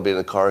don't want to be in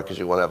a car because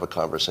you want to have a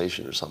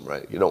conversation or something,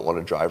 right? You don't want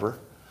a driver.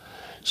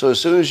 So as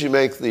soon as you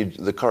make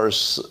the car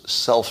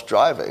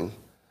self-driving,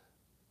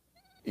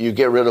 you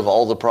get rid of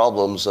all the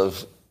problems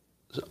of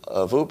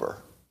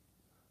Uber,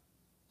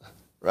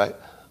 right?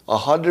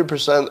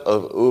 100%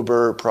 of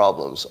Uber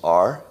problems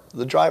are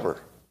the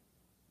driver.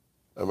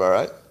 Am I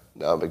right?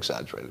 No, I'm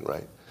exaggerating,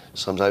 right?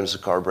 Sometimes the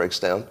car breaks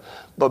down.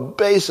 But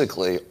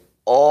basically,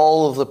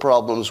 all of the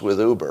problems with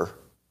Uber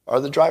are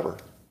the driver.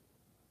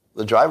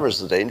 The driver is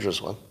the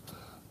dangerous one,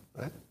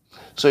 right?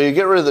 So you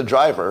get rid of the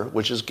driver,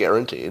 which is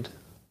guaranteed.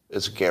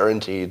 It's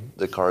guaranteed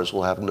the cars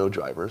will have no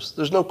drivers.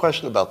 There's no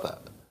question about that.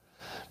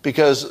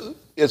 Because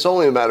it's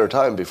only a matter of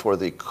time before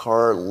the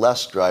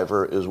car-less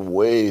driver is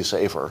way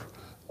safer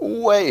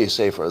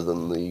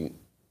than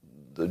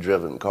the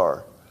driven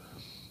car.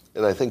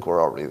 And I think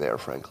we're already there,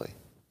 frankly.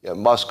 Yeah,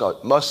 Musk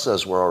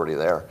says we're already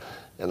there,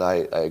 and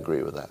I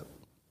agree with that.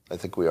 I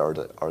think we are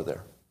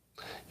there.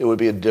 It would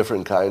be a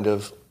different kind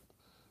of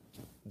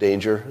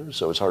danger,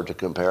 so it's hard to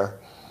compare,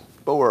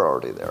 but we're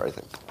already there, I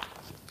think.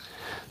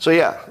 So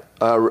yeah,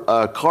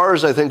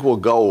 cars I think will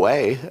go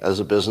away as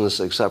a business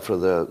except for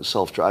the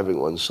self-driving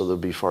ones, so there'll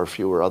be far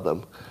fewer of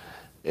them.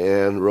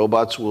 And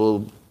robots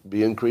will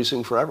be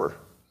increasing forever.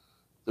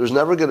 There's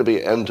never going to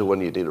be an end to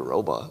when you need a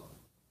robot.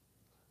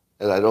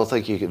 And I don't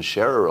think you can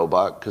share a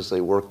robot because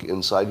they work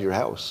inside your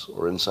house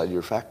or inside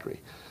your factory,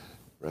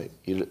 right?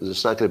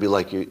 It's not going to be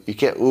like you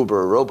can't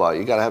Uber a robot.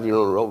 You got to have your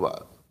own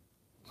robot.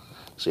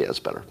 So yeah, it's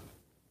better.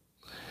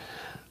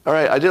 All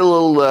right, I did a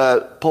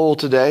little poll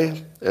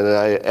today, and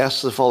I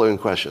asked the following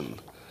question.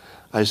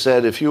 I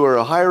said, if you were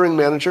a hiring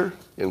manager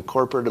in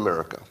corporate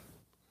America,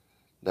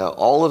 now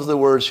all of the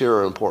words here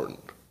are important.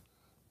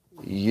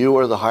 You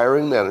are the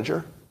hiring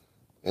manager,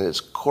 and it's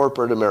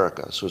corporate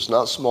America. So it's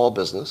not small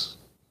business.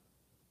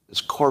 It's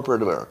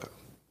corporate America.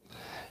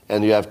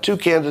 And you have two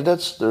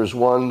candidates. There's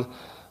one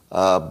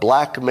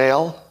black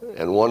male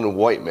and one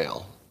white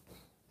male.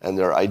 And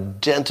they're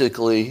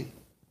identically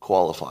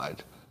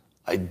qualified.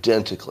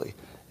 Identically.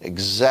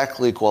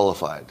 Exactly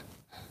qualified.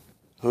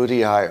 Who do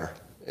you hire?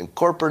 In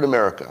corporate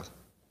America.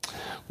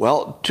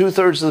 Well,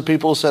 2/3 of the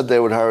people said they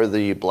would hire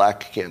the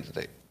black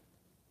candidate.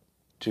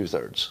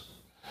 2/3.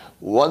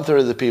 1/3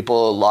 of the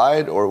people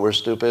lied or were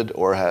stupid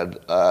or have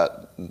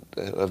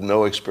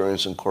no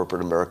experience in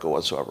corporate America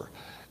whatsoever.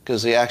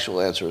 Because the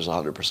actual answer is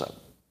 100%.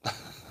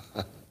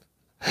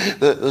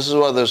 This is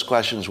one of those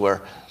questions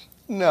where,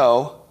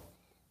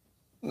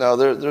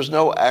 there's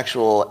no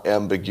actual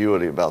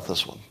ambiguity about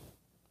this one.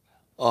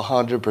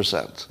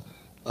 100%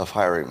 of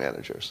hiring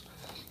managers.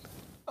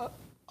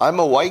 I'm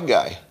a white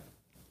guy.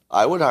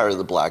 I would hire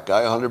the black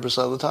guy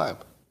 100% of the time.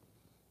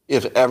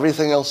 If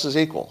everything else is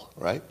equal,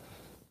 right?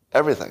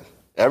 Everything.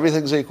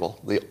 Everything's equal.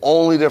 The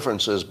only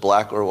difference is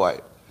black or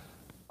white.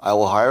 I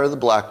will hire the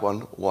black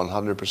one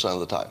 100% of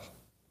the time.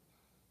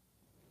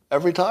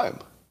 Every time.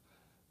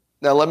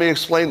 Now, let me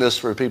explain this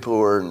for people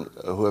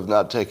who have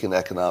not taken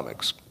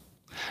economics.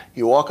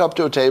 You walk up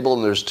to a table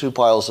and there's two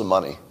piles of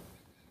money.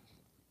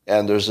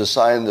 And there's a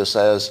sign that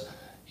says,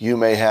 you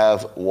may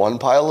have one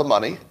pile of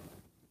money,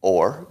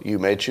 or you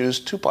may choose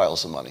two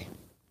piles of money.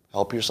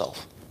 Help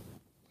yourself.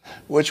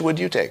 Which would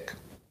you take?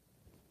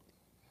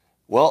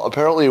 Well,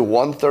 apparently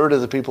 1/3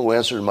 of the people who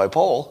answered my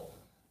poll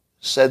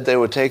said they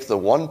would take the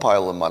one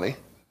pile of money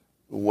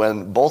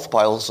when both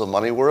piles of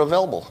money were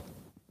available.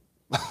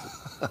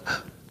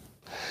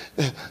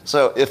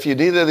 So if you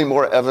need any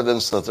more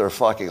evidence that they're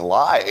fucking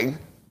lying,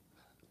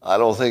 I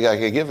don't think I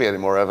can give you any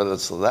more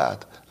evidence than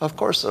that. Of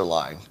course they're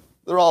lying.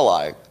 They're all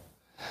lying.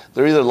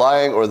 They're either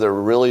lying or they're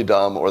really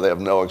dumb or they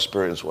have no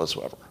experience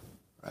whatsoever.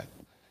 Right?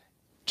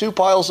 Two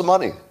piles of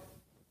money.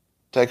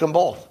 Take them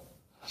both.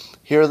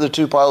 Here are the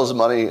two piles of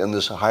money in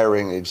this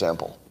hiring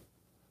example.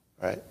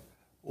 Right?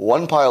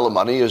 One pile of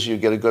money is you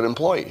get a good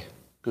employee.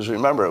 Because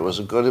remember, it was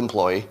a good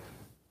employee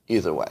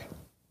either way.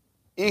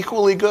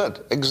 Equally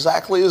good.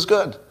 Exactly as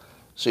good.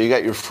 So you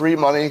got your free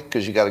money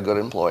because you got a good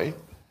employee.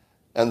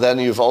 And then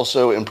you've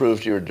also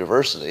improved your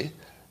diversity,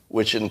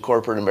 which in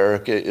corporate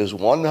America is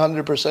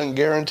 100%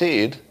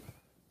 guaranteed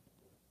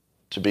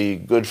to be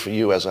good for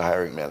you as a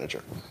hiring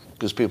manager,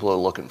 because people are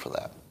looking for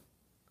that.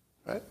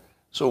 Right?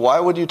 So why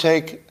would you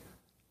take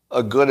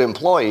a good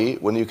employee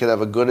when you could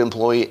have a good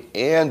employee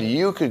and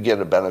you could get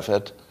a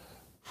benefit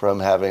from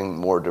having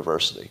more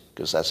diversity,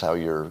 because that's how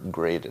you're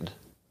graded?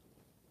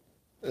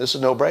 It's a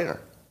no-brainer.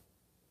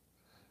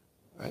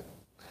 Right?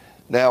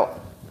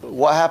 Now,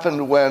 what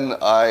happened when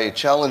I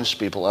challenged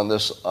people on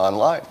this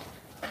online?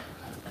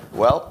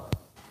 Well,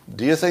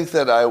 do you think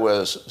that I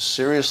was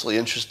seriously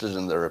interested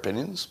in their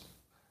opinions?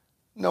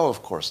 No,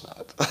 of course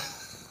not.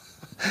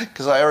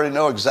 Because I already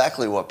know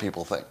exactly what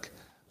people think.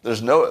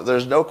 There's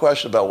no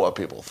question about what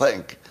people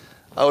think.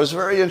 I was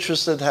very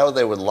interested in how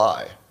they would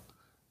lie.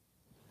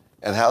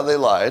 And how they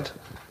lied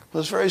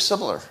was very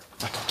similar.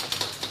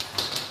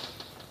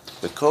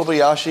 The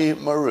Kobayashi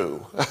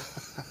Maru.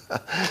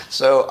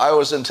 So I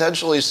was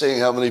intentionally seeing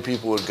how many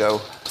people would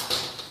go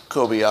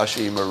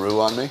Kobayashi Maru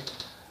on me.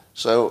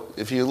 So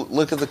if you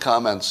look at the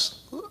comments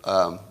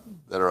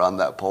that are on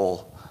that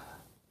poll,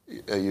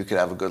 you could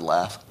have a good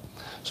laugh.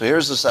 So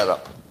here's the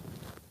setup.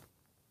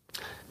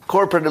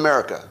 Corporate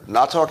America,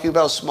 not talking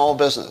about small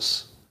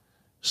business.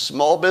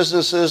 Small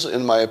businesses,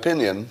 in my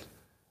opinion,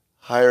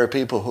 hire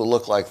people who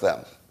look like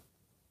them.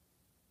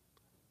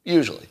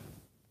 Usually,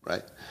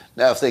 right?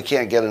 Now, if they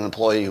can't get an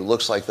employee who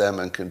looks like them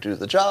and can do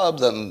the job,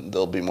 then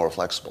they'll be more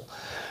flexible.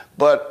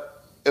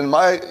 But in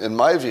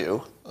my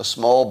view, a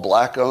small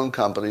black-owned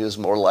company is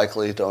more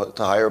likely to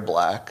hire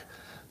black.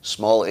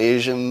 Small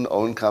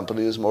Asian-owned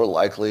company is more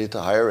likely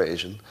to hire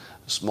Asian.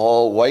 A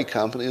small white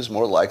company is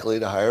more likely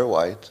to hire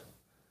white.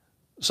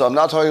 So I'm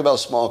not talking about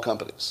small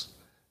companies.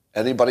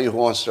 Anybody who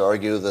wants to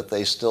argue that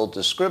they still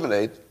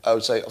discriminate, I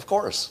would say, of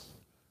course.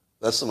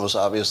 That's the most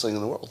obvious thing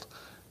in the world.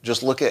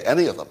 Just look at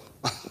any of them.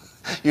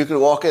 You could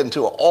walk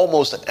into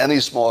almost any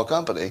small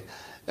company,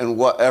 and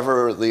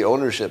whatever the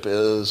ownership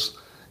is,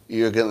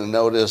 you're going to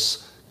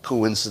notice,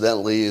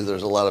 coincidentally,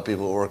 there's a lot of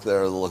people who work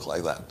there that look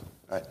like that.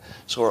 Right?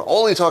 So we're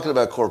only talking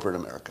about corporate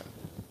America.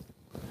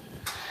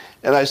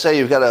 And I say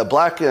you've got a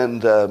black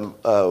and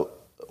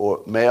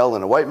or male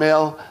and a white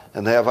male,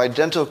 and they have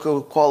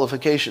identical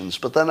qualifications.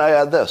 But then I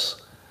add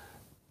this.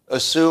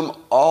 Assume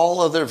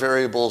all other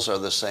variables are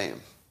the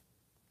same.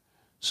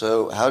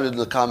 So how did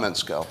the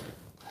comments go?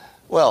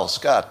 Well,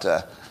 Scott,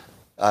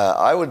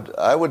 I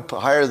would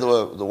hire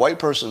the white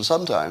person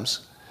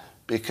sometimes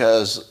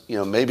because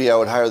maybe I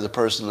would hire the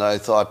person that I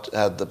thought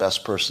had the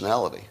best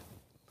personality.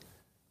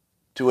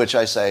 To which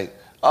I say,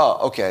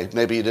 oh, okay,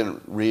 maybe you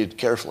didn't read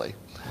carefully.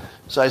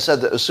 So I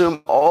said that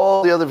assume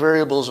all the other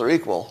variables are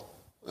equal,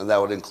 and that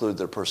would include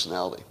their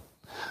personality.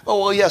 Oh,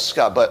 well, yes,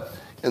 Scott, but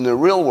in the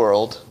real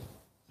world,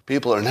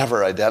 people are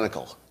never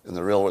identical in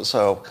the real world.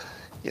 So,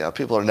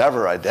 people are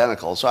never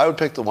identical. So I would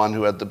pick the one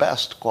who had the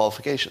best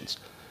qualifications.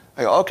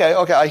 I go, okay,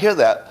 I hear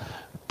that.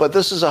 But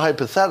this is a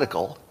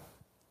hypothetical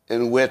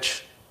in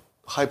which,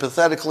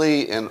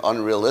 hypothetically and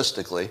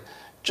unrealistically,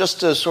 just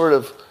to sort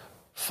of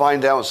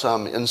find out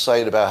some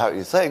insight about how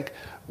you think,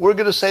 we're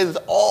going to say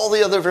that all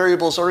the other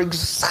variables are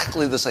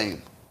exactly the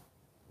same.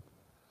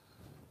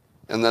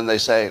 And then they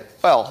say,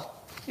 well,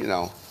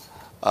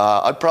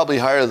 I'd probably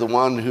hire the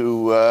one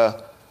who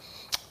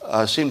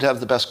seemed to have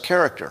the best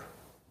character.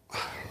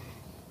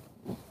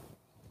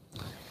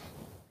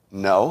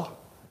 No,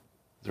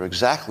 they're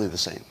exactly the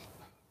same.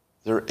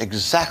 They're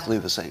exactly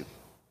the same.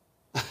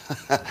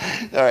 All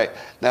right.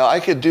 Now,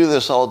 I could do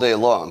this all day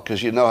long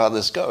because you know how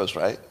this goes,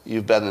 right?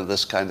 You've been in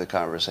this kind of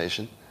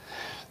conversation.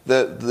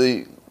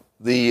 The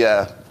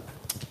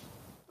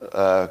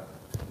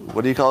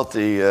what do you call it?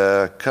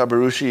 The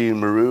Kabarushi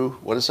Maru.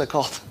 What is that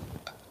called?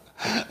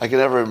 I can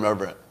never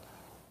remember it.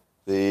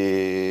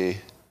 The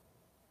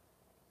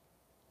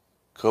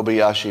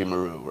Kobayashi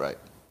Maru, right?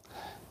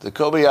 The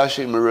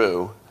Kobayashi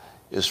Maru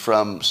is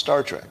from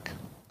Star Trek.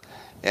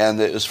 And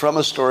it is from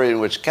a story in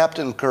which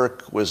Captain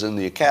Kirk was in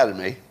the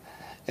academy,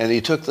 and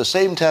he took the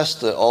same test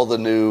that all the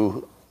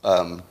new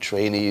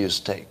trainees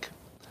take.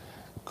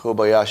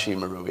 Kobayashi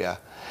Maru, yeah.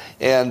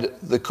 And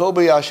the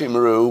Kobayashi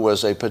Maru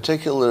was a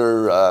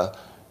particular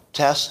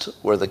test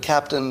where the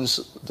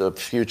captains, the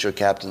future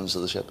captains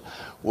of the ship,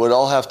 would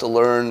all have to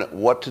learn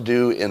what to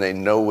do in a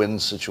no-win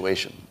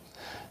situation.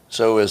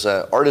 So it was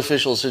an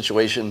artificial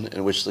situation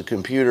in which the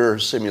computer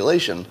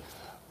simulation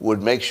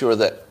would make sure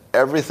that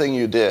everything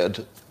you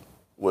did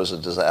was a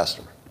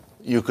disaster.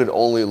 You could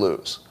only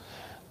lose.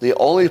 The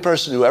only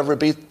person who ever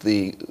beat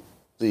the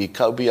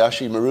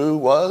Kobayashi Maru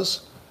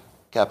was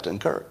Captain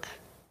Kirk.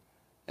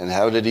 And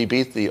how did he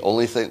beat the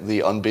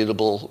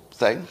unbeatable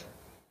thing?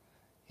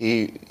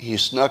 He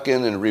snuck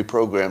in and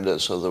reprogrammed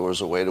it so there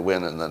was a way to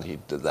win, and then he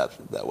did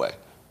that way.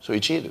 So he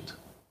cheated.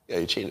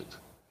 Yeah, he cheated.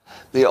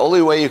 The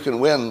only way you can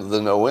win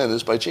the no-win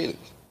is by cheating.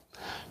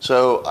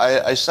 So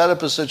I set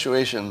up a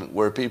situation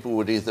where people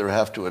would either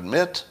have to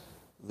admit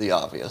the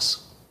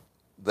obvious,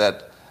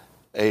 that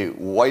a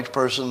white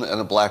person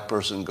and a black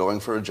person going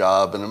for a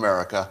job in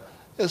America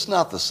is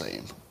not the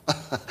same.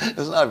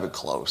 It's not even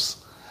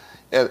close.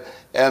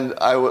 And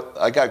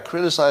I got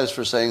criticized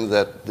for saying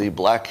that the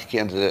black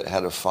candidate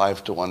had a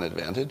 5-to-1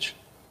 advantage.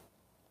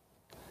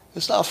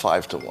 It's not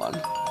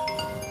 5-to-1.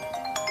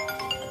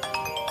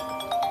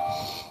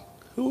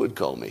 Who would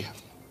call me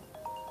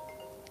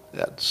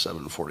at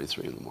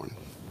 7:43 in the morning?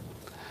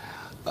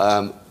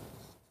 No,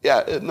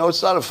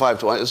 it's not a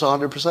 5-to-1. It's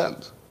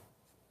 100%.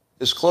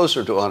 It's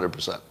closer to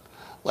 100%,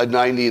 like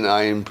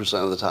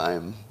 99% of the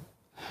time.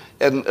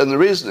 And the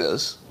reason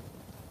is,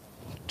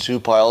 2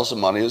 piles of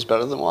money is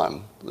better than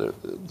 1.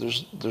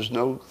 There's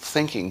no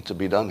thinking to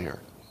be done here.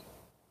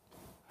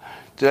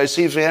 Did I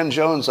see Van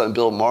Jones on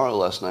Bill Maher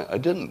last night? I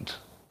didn't,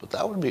 but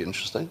that would be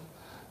interesting.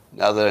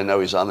 Now that I know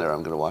he's on there,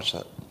 I'm going to watch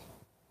that.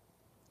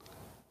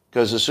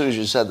 Because as soon as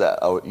you said that,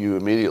 you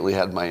immediately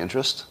had my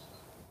interest.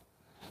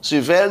 See,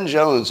 Van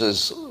Jones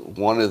is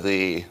one of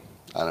the,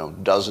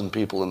 dozen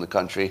people in the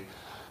country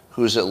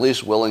who's at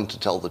least willing to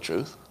tell the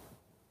truth.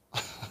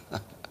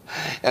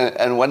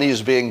 and when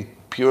he's being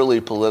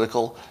purely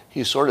political,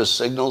 he sort of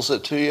signals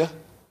it to you,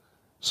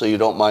 so you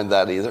don't mind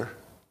that either.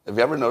 Have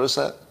you ever noticed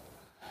that?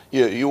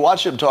 You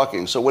watch him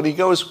talking, so when he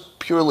goes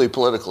purely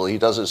political, he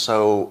does it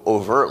so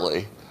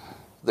overtly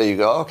that you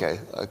go, okay,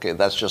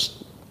 that's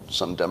just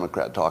some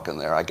Democrat talking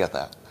there, I get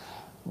that.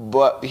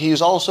 But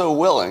he's also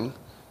willing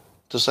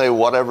to say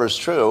whatever's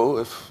true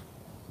if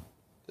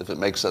it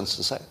makes sense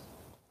to say.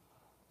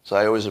 So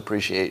I always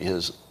appreciate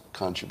his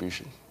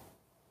contribution.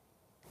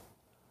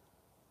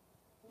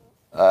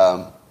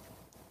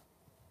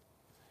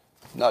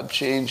 Not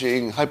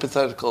changing,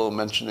 hypothetical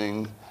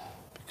mentioning,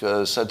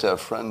 because said to a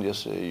friend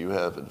yesterday, you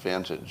have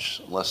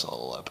advantage, less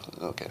all up.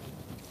 Okay.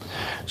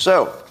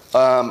 So,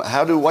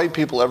 how do white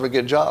people ever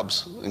get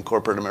jobs in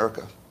corporate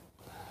America?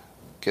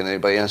 Can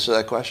anybody answer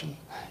that question?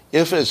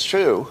 If it's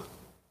true,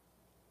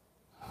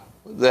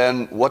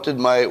 then what did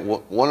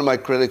one of my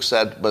critics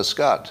said, but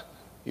Scott,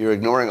 you're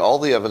ignoring all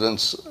the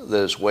evidence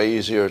that it's way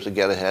easier to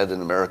get ahead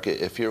in America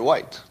if you're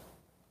white.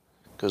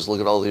 Because look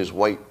at all these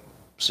white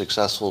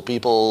successful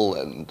people,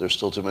 and there's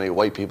still too many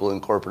white people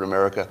in corporate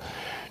America.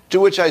 To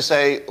which I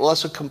say, well,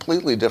 that's a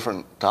completely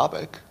different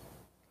topic.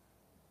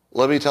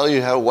 Let me tell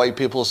you how white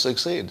people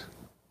succeed.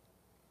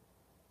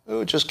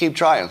 Just keep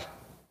trying.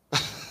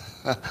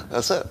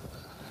 That's it.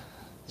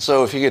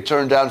 So if you get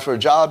turned down for a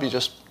job, you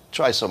just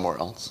try somewhere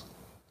else.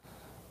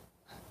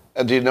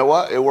 And do you know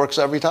what? It works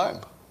every time.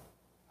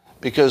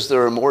 Because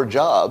there are more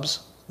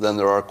jobs than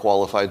there are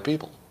qualified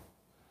people.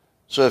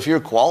 So if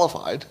you're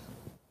qualified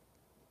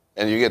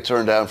and you get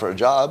turned down for a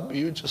job,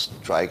 you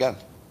just try again.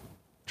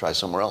 Try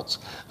somewhere else.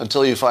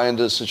 Until you find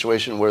a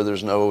situation where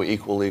there's no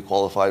equally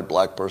qualified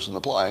black person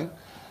applying,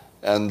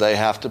 and they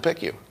have to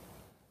pick you.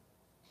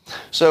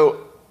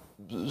 So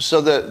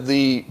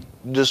the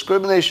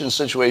discrimination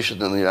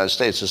situation in the United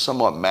States is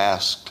somewhat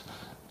masked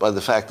by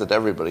the fact that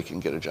everybody can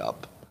get a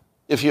job.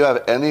 If you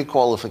have any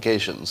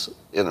qualifications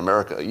in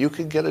America, you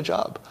can get a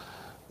job.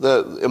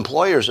 The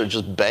employers are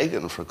just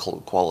begging for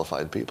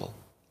qualified people.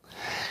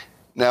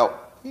 Now,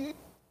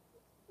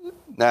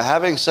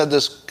 having said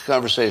this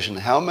conversation,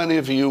 how many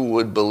of you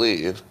would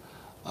believe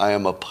I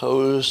am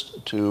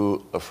opposed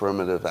to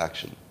affirmative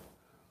action?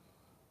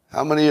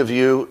 How many of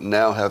you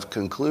now have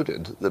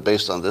concluded that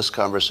based on this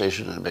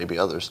conversation and maybe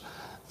others,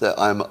 that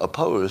I'm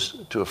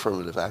opposed to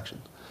affirmative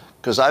action?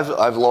 Because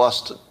I've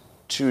lost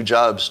 2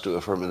 jobs to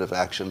affirmative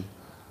action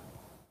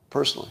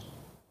personally.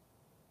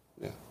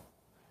 Yeah.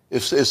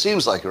 It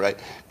seems like it, right?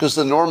 Because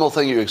the normal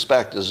thing you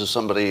expect is if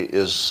somebody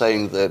is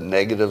saying the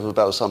negative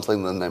about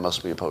something, then they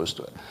must be opposed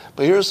to it.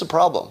 But here's the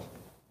problem.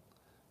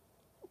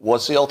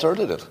 What's the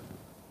alternative?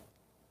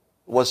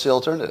 What's the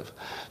alternative?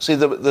 See,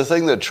 the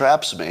thing that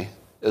traps me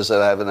is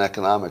that I have an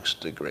economics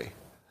degree,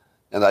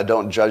 and I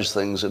don't judge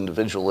things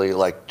individually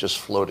like just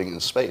floating in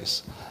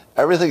space.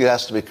 Everything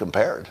has to be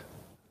compared.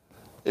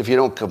 If you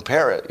don't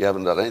compare it, you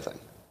haven't done anything.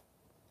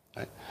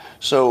 Right?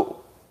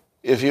 So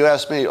if you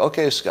ask me,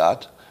 okay,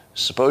 Scott,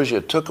 suppose you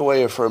took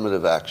away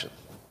affirmative action,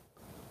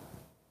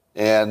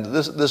 and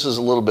this is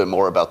a little bit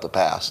more about the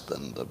past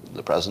than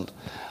the present.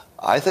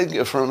 I think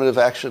affirmative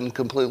action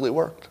completely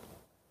worked.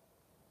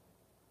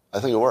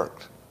 I think it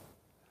worked.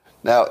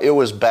 Now, it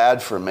was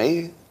bad for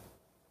me.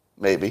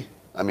 Maybe.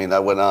 I mean, I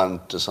went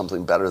on to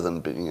something better than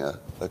being a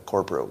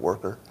corporate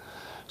worker.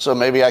 So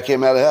maybe I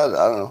came out ahead.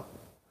 I don't know.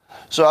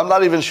 So I'm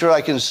not even sure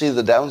I can see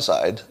the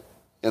downside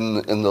in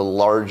the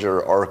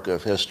larger arc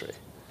of history.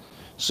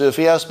 So if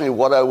you ask me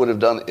what I would have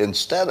done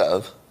instead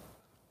of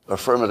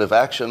affirmative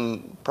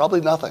action,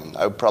 probably nothing.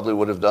 I probably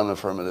would have done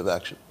affirmative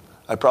action.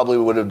 I probably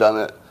would have done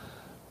it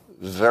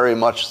very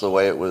much the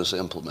way it was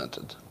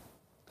implemented,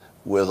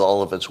 with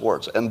all of its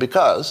warts. And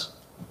because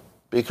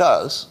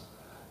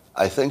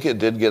I think it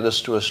did get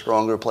us to a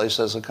stronger place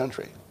as a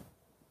country.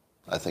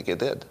 I think it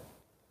did.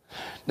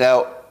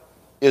 Now,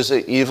 is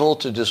it evil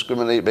to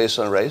discriminate based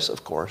on race?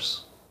 Of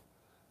course.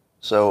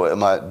 So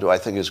do I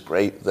think it's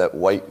great that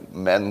white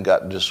men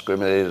got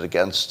discriminated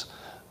against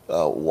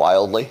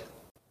wildly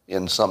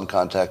in some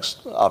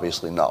context?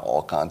 Obviously not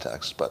all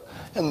contexts, but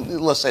in,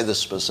 let's say, this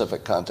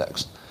specific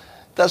context.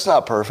 That's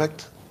not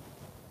perfect.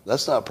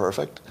 That's not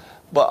perfect.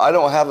 But I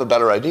don't have a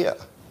better idea.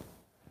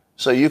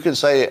 So you can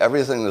say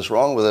everything that's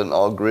wrong with it, and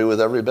I'll agree with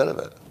every bit of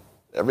it.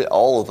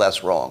 All of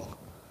that's wrong.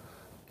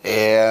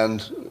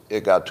 And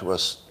it got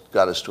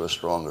us to a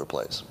stronger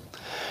place.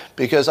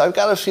 Because I've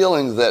got a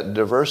feeling that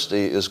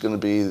diversity is going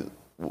to be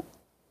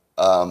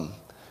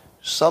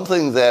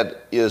something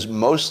that is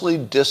mostly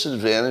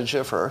disadvantage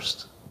at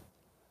first,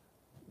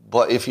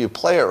 but if you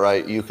play it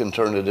right, you can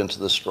turn it into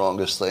the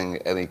strongest thing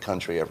any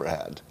country ever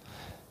had.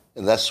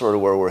 And that's sort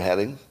of where we're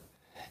heading.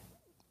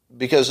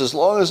 Because as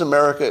long as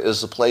America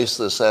is the place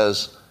that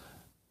says,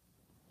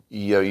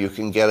 you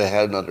can get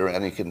ahead under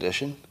any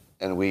condition,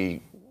 and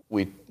we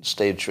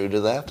stayed true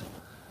to that,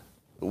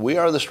 we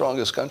are the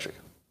strongest country.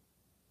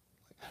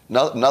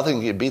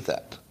 Nothing can beat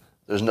that.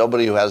 There's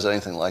nobody who has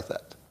anything like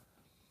that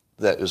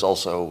is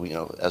also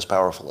as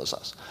powerful as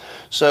us.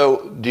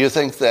 So do you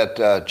think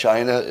that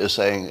China is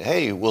saying,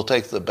 hey, we'll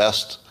take the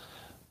best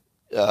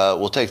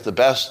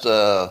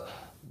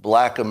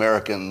black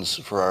Americans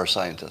for our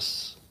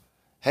scientists?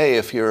 Hey,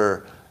 if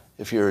you're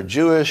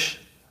Jewish,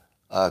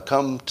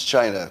 come to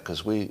China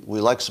because we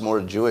like some more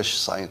Jewish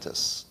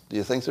scientists. Do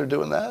you think they're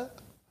doing that?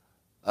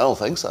 I don't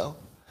think so.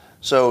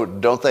 So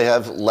don't they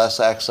have less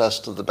access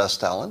to the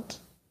best talent?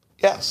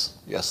 Yes,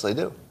 they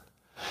do.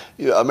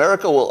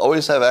 America will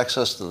always have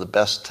access to the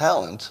best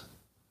talent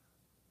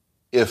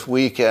if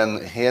we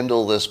can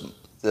handle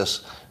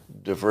this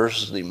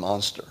diversity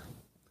monster.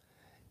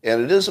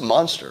 And it is a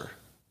monster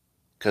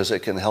because it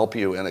can help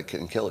you and it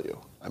can kill you.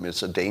 I mean,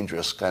 it's a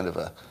dangerous kind of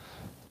a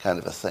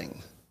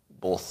thing,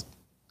 both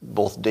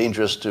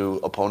dangerous to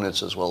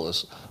opponents as well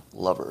as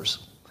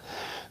lovers.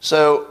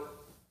 So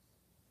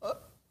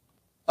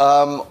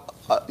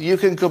you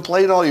can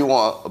complain all you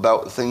want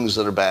about things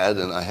that are bad,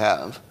 and I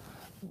have,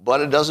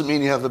 but it doesn't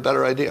mean you have a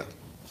better idea.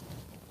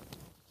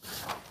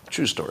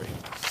 True story.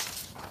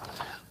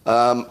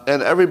 And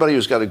everybody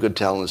who's got a good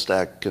talent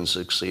stack can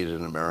succeed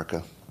in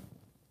America.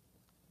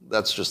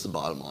 That's just the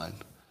bottom line.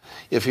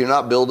 If you're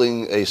not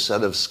building a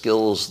set of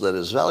skills that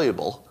is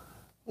valuable,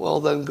 well,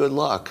 then good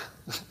luck.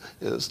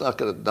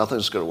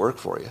 Nothing's going to work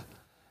for you.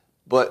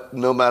 But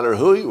no matter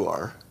who you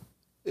are,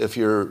 if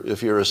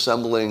you're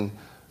assembling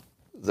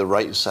the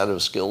right set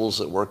of skills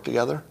that work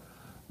together,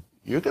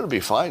 you're going to be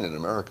fine in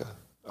America.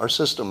 Our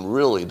system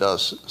really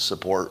does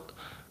support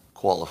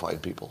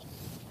qualified people.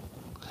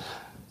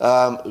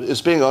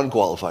 It's being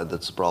unqualified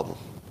that's the problem.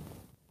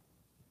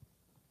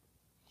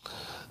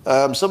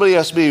 Somebody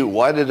asked me,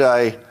 why did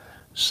I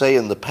say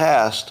in the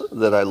past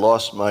that I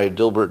lost my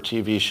Dilbert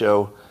TV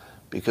show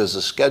because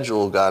the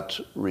schedule got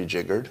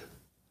rejiggered?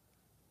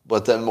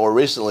 But then more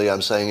recently,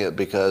 I'm saying it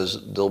because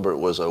Dilbert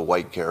was a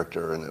white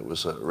character and it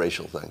was a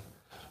racial thing.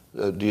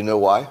 Do you know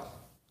why?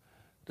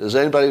 Does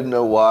anybody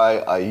know why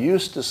I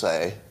used to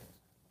say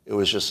it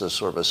was just a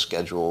sort of a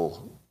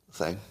schedule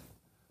thing,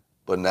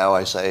 but now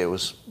I say it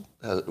was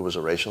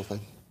a racial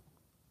thing?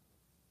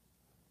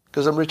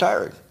 Because I'm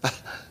retiring.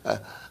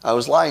 I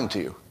was lying to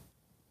you.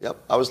 Yep,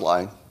 I was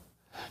lying.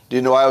 Do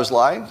you know why I was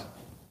lying?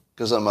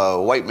 Because I'm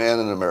a white man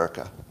in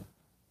America.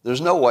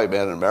 There's no white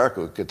man in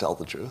America who could tell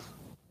the truth.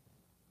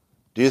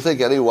 Do you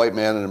think any white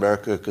man in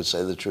America could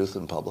say the truth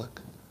in public?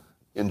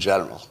 In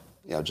general.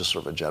 Just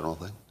sort of a general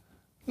thing.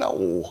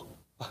 No.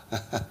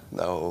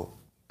 No.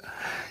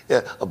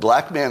 Yeah, a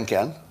black man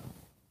can.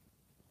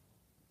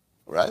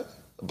 Right?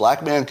 A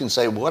black man can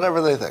say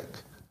whatever they think.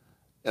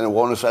 And it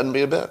won't offend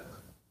me a bit.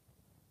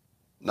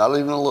 Not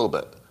even a little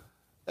bit.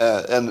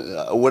 And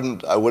I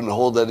wouldn't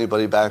hold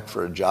anybody back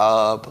for a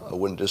job. I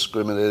wouldn't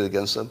discriminate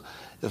against them.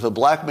 If a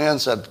black man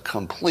said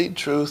complete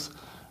truth,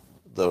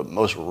 the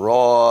most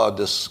raw,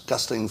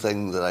 disgusting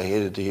thing that I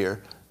hated to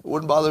hear, it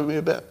wouldn't bother me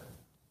a bit.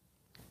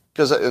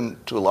 Because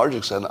to a large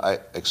extent, I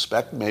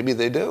expect maybe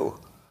they do.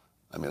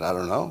 I mean, I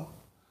don't know.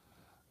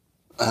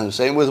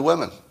 Same with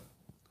women.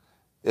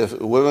 If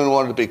women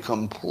wanted to be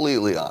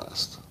completely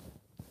honest,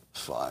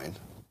 fine.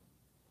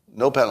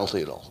 No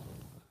penalty at all.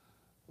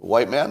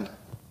 White men,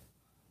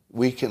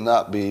 we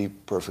cannot be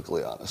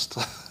perfectly honest.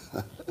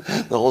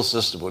 The whole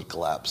system would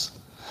collapse.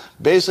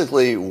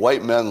 Basically,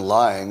 white men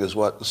lying is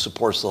what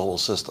supports the whole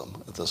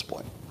system at this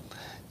point.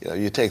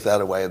 You take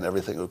that away and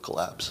everything would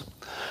collapse.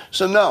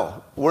 So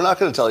no, we're not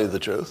going to tell you the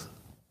truth.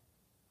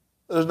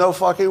 There's no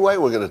fucking way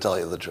we're going to tell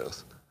you the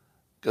truth.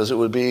 Because it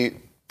would be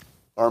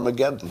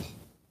Armageddon.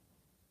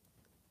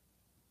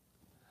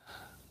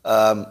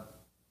 Now,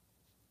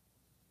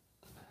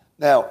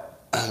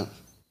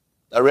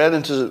 I ran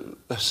into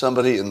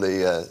somebody in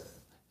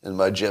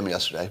my gym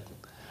yesterday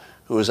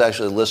who was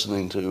actually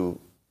listening to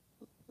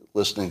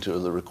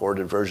the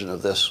recorded version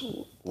of this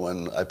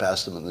when I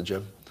passed him in the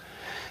gym.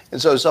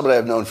 And so somebody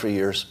I've known for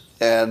years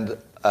and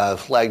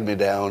flagged me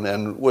down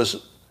and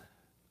was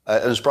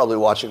probably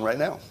watching right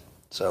now.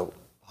 So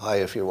hi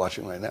if you're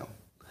watching right now.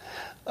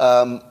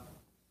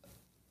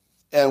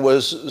 And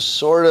was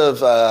sort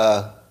of,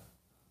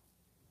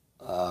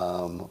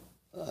 I'm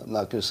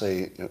not going to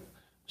say,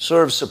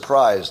 sort of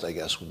surprised, I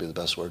guess would be the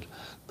best word,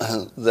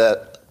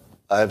 that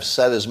I've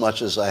said as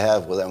much as I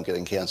have without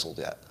getting canceled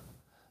yet.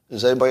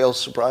 Is anybody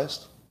else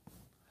surprised?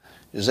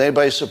 Is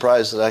anybody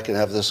surprised that I can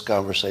have this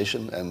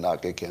conversation and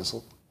not get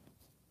canceled?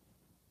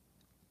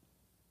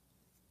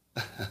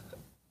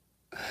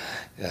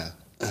 Yeah.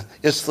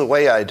 It's the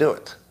way I do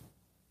it.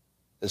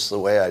 It's the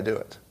way I do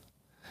it.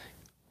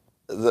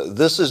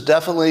 This is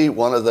definitely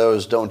one of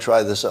those don't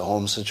try this at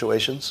home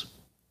situations.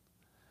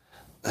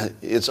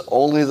 It's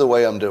only the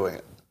way I'm doing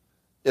it.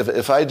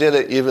 If I did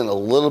it even a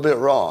little bit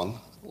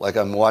wrong, like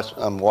I'm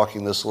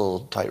walking this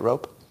little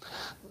tightrope,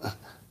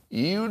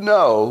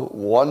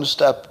 one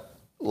step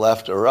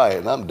left or right,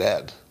 and I'm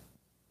dead.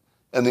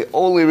 And the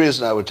only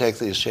reason I would take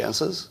these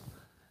chances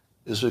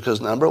is because,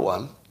 number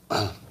one,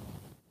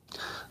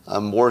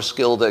 I'm more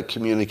skilled at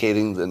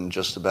communicating than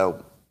just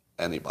about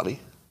anybody,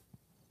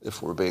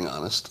 if we're being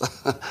honest,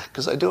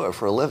 because I do it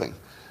for a living.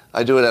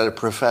 I do it at a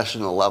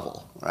professional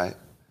level, right?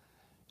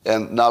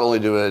 And not only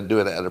do I do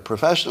it at a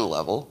professional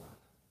level,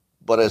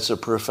 but it's a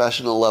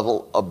professional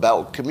level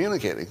about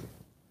communicating,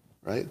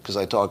 right? Because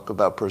I talk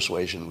about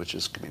persuasion, which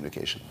is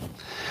communication.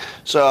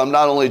 So I'm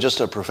not only just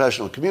a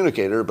professional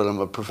communicator, but I'm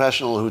a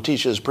professional who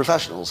teaches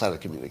professionals how to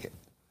communicate,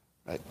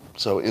 right?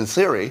 So in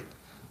theory,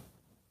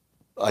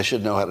 I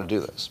should know how to do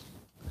this.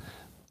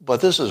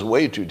 But this is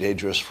way too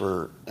dangerous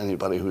for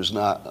anybody who's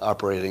not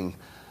operating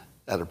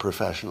at a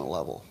professional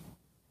level.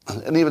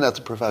 And even at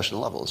the professional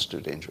level, it's too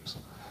dangerous.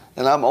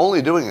 And I'm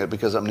only doing it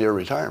because I'm near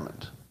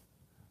retirement.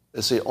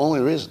 It's the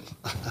only reason.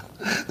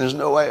 There's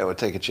no way I would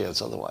take a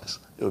chance otherwise.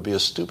 It would be a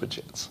stupid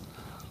chance.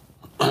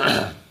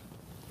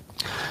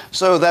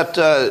 So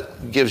that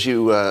gives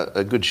you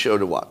a good show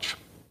to watch.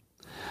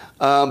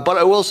 But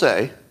I will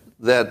say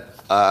that,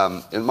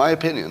 in my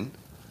opinion,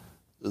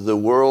 the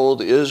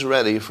world is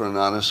ready for an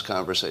honest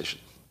conversation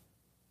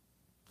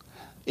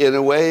in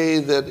a way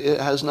that it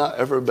has not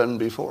ever been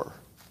before.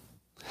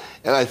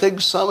 And I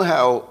think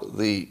somehow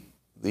the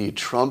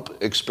Trump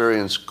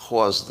experience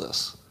caused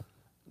this,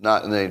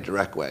 not in a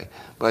direct way.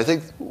 But I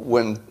think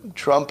when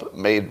Trump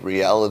made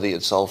reality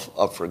itself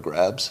up for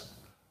grabs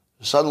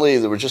Suddenly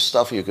there was just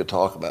stuff you could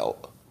talk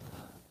about.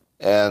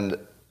 And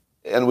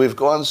we've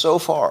gone so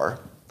far.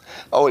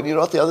 Oh, and you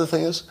know what the other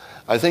thing is?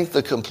 I think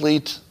the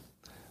complete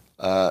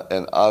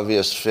and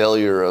obvious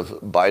failure of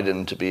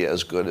Biden to be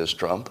as good as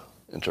Trump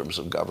in terms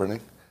of governing,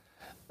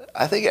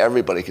 I think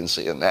everybody can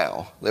see it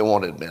now. They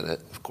won't admit it,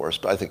 of course,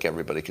 but I think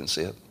everybody can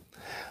see it.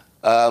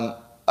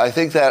 I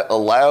think that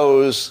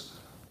allows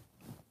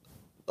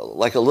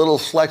like a little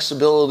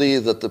flexibility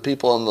that the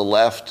people on the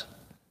left,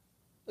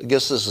 I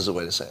guess this is a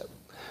way to say it,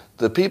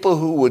 the people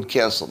who would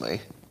cancel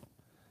me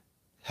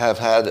have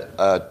had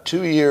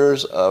 2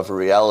 years of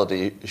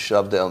reality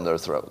shoved down their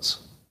throats.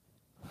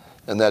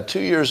 And that 2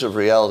 years of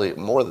reality,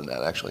 more than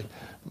that actually,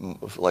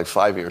 like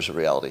 5 years of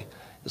reality,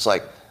 it's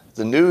like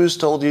the news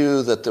told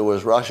you that there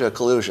was Russia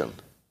collusion.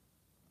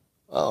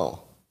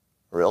 Oh,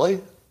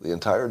 really? The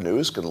entire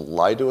news can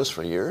lie to us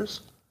for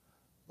years?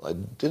 I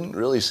didn't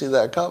really see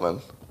that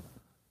coming.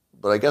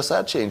 But I guess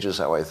that changes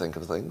how I think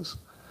of things.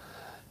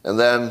 And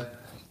then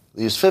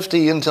these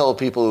 50 intel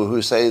people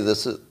who say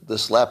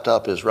this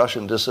laptop is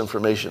Russian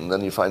disinformation,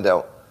 then you find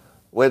out,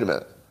 wait a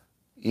minute,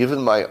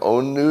 even my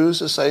own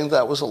news is saying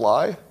that was a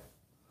lie?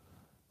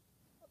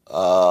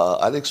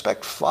 I'd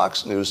expect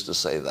Fox News to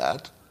say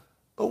that.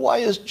 But why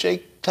is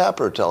Jake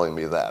Tapper telling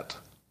me that?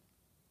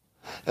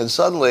 And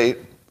suddenly,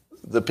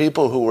 the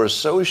people who were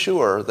so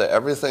sure that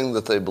everything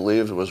that they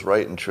believed was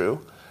right and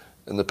true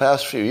in the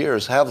past few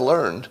years have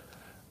learned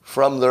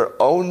from their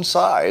own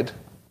side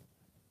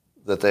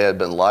that they had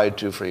been lied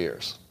to for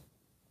years.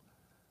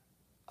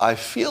 I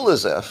feel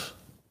as if,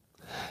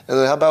 and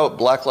then how about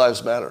Black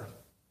Lives Matter?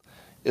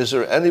 Is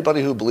there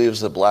anybody who believes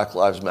that Black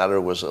Lives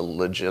Matter was a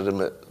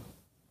legitimate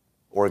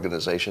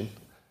organization?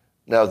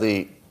 Now,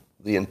 the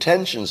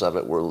intentions of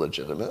it were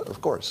legitimate,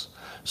 of course.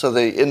 So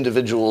the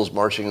individuals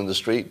marching in the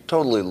street,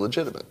 totally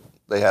legitimate.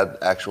 They had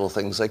actual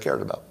things they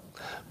cared about.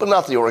 But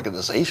not the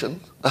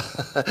organization.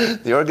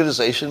 The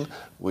organization,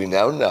 we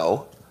now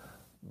know,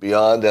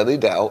 beyond any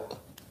doubt,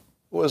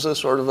 was a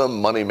sort of a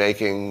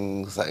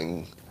money-making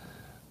thing,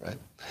 right?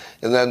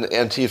 And then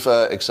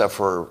Antifa, except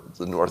for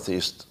the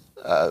Northeast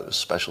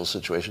special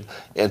situation,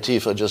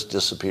 Antifa just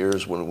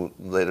disappears when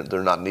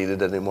they're not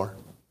needed anymore,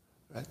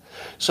 right?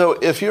 So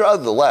if you're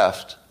on the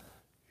left,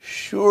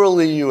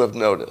 surely you have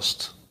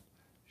noticed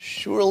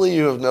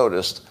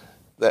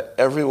that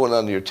everyone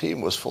on your team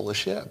was full of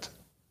shit,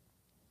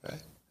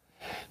 right?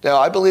 Now,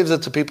 I believe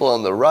that the people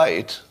on the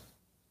right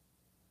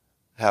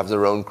have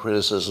their own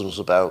criticisms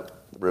about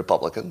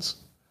Republicans,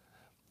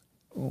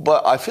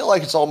 but I feel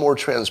like it's all more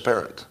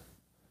transparent,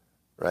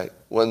 right?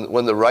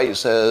 When the right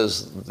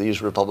says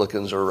these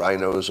Republicans are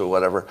rhinos or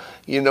whatever,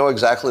 you know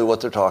exactly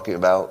what they're talking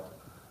about.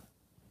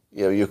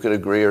 You know, you could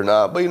agree or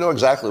not, but you know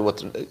exactly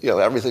what,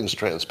 everything's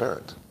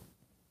transparent.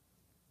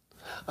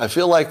 I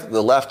feel like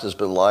the left has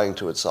been lying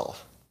to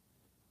itself,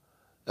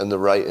 and the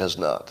right has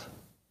not.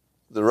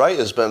 The right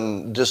has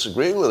been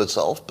disagreeing with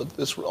itself, but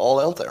it's all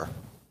out there.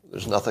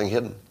 There's nothing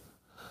hidden.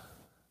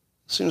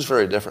 Seems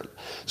very different.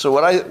 So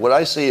what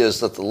I see is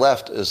that the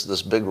left is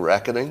this big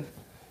reckoning,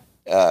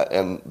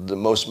 and the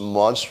most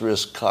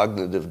monstrous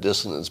cognitive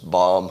dissonance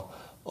bomb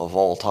of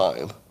all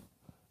time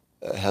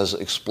has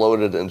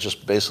exploded and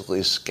just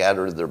basically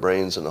scattered their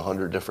brains in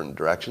 100 different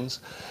directions,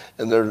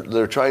 and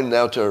they're trying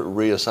now to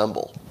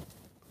reassemble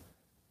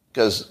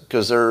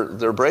because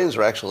their brains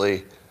are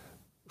actually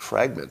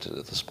fragmented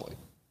at this point,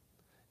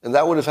 and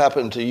that would have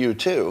happened to you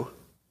too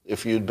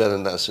if you'd been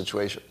in that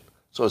situation.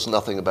 So it's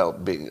nothing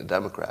about being a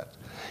Democrat.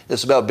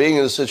 It's about being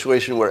in a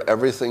situation where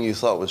everything you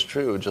thought was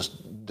true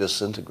just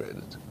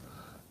disintegrated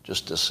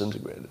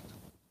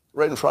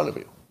right in front of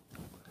you.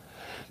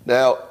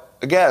 Now,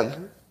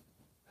 again,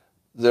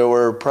 there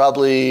were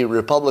probably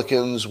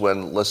Republicans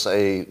when, let's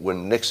say,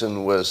 when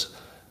Nixon was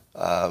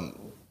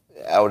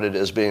outed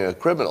as being a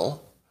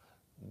criminal.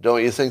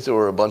 Don't you think there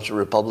were a bunch of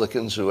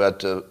Republicans who had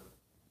to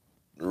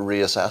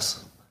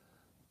reassess?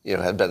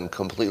 Had been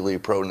completely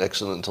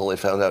pro-Nixon until they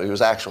found out he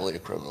was actually a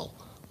criminal,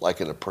 like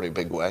in a pretty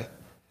big way.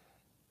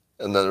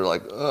 And then they're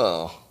like,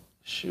 oh,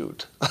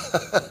 shoot.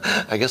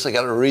 I guess I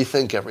got to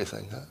rethink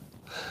everything. Huh?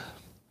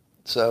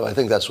 So I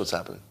think that's what's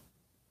happening.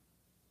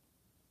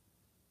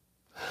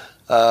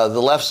 The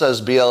left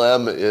says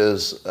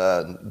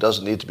BLM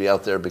doesn't need to be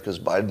out there because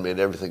Biden made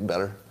everything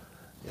better.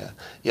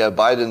 Yeah,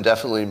 Biden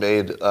definitely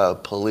made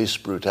police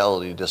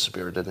brutality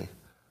disappear, didn't he?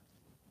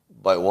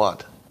 By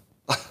what?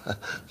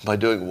 By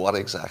doing what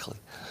exactly?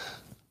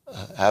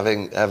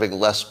 Having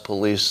less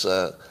police,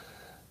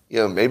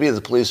 maybe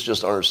the police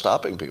just aren't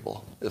stopping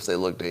people if they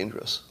look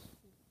dangerous.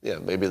 Yeah,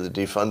 maybe the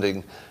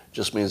defunding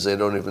just means they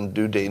don't even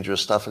do dangerous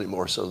stuff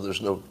anymore, so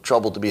there's no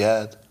trouble to be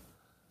had.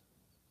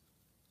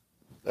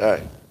 All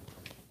right.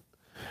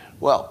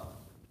 Well,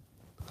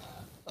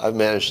 I've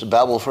managed to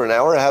babble for an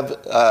hour.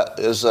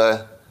 Is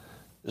there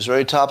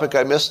any topic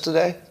I missed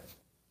today?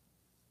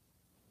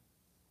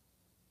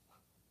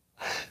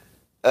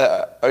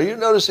 Are you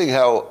noticing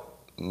how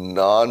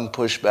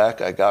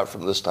non-pushback I got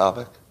from this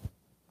topic?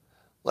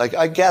 Like,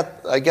 I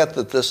get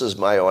that this is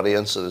my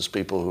audience and it's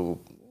people who,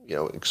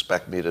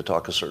 expect me to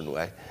talk a certain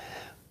way.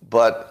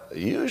 But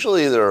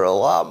usually there are a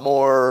lot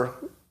more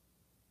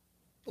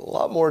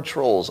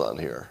trolls on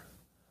here.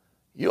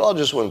 You all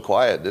just went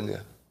quiet, didn't you?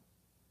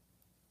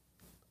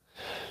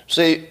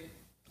 See,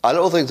 I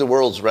don't think the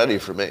world's ready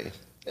for me.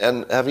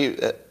 And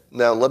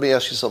now let me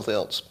ask you something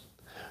else.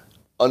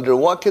 Under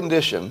what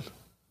condition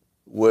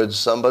would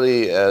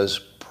somebody as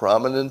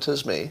prominent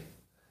as me,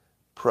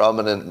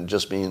 prominent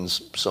just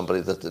means somebody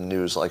that the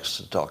news likes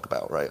to talk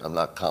about, right? I'm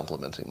not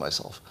complimenting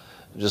myself.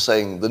 I'm just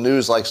saying the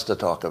news likes to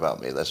talk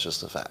about me. That's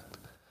just a fact.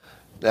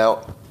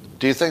 Now,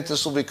 do you think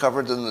this will be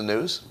covered in the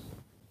news?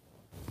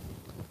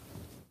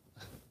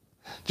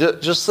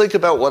 Just think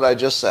about what I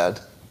just said.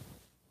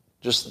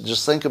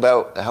 Just think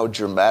about how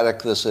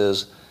dramatic this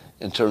is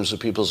in terms of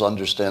people's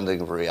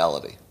understanding of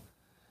reality.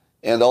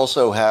 And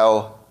also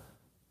how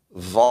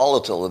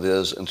volatile it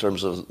is in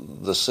terms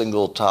of the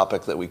single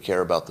topic that we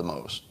care about the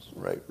most,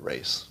 right?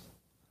 Race.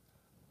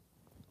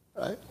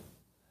 Right?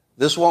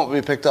 This won't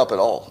be picked up at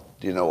all.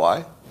 Do you know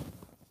why?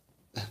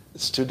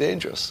 It's too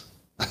dangerous.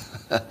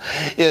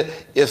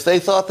 If they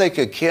thought they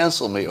could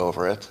cancel me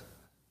over it,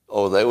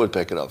 oh, they would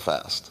pick it up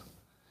fast.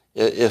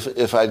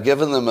 If I'd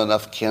given them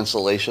enough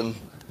cancellation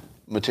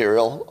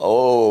material,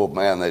 oh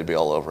man, they'd be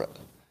all over it.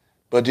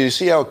 But do you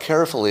see how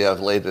carefully I've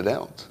laid it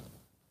out?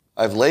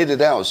 I've laid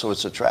it out so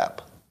it's a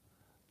trap.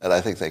 And I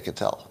think they could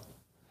tell.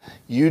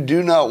 You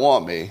do not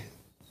want me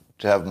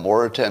to have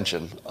more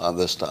attention on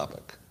this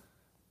topic.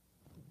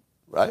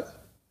 Right?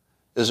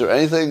 Is there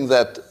anything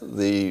that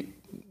the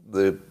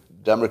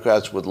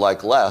Democrats would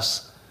like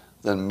less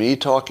than me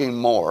talking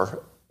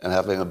more and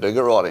having a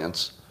bigger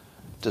audience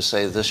to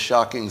say this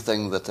shocking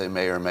thing that they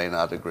may or may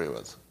not agree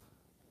with?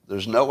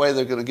 There's no way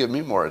they're going to give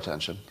me more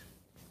attention.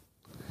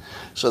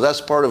 So that's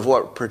part of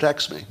what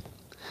protects me.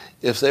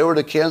 If they were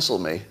to cancel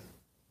me,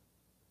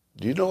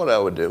 do you know what I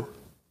would do?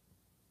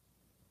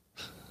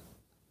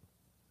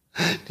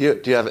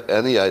 Do you have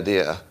any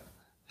idea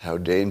how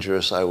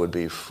dangerous I would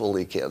be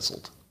fully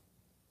canceled?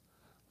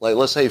 Like,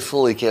 let's say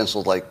fully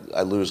canceled, like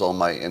I lose all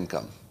my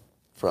income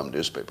from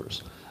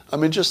newspapers. I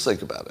mean, just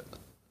think about it.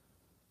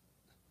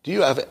 Do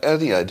you have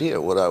any idea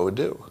what I would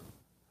do?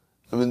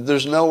 I mean,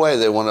 there's no way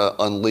they want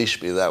to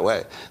unleash me that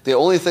way. The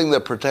only thing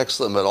that protects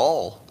them at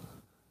all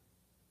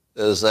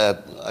is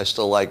that I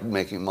still like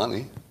making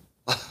money.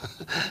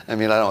 I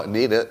mean, I don't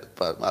need it,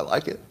 but I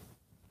like it.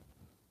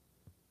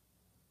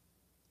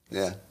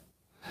 Yeah.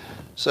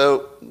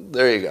 So,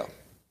 there you go.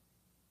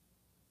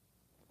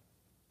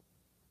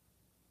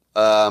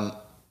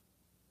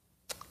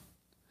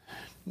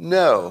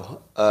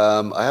 No,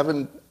 I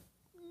haven't.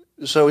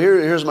 So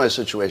here's my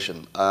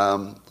situation.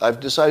 I've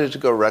decided to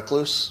go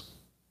recluse.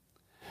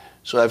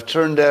 So I've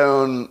turned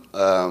down,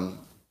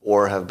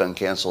 or have been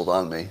canceled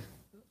on me,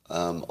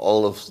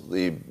 all of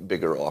the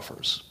bigger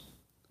offers.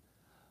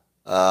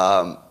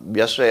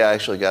 Yesterday I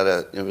actually got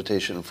an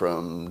invitation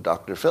from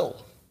Dr. Phil.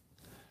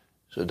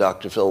 So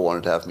Dr. Phil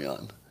wanted to have me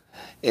on.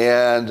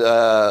 And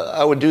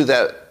I would do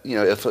that,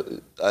 if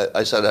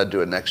I said I'd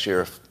do it next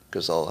year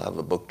because I'll have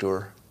a book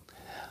tour.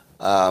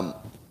 But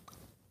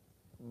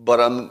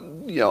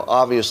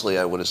obviously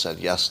I would have said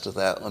yes to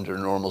that under a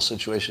normal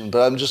situation,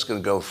 but I'm just going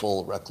to go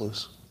full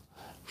recluse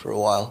for a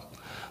while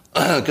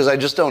because I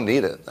just don't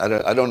need it. I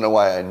don't know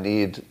why I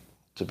need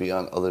to be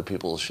on other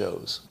people's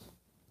shows.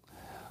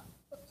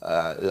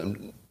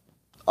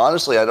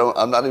 Honestly,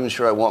 I'm not even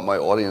sure I want my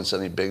audience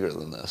any bigger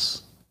than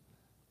this.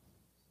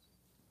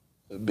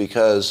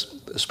 Because,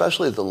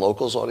 especially the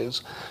locals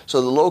audience,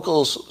 so the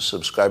locals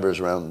subscribers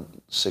around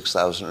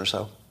 6,000 or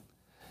so,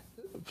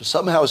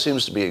 somehow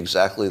seems to be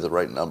exactly the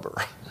right number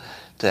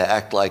to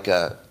act like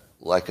a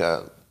what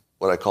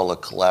I call a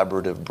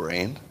collaborative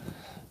brain,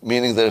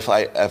 meaning that if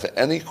I have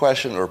any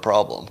question or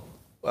problem,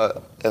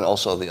 and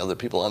also the other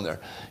people on there,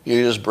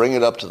 you just bring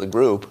it up to the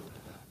group,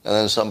 and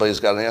then somebody's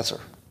got an answer.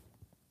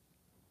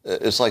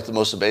 It's like the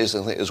most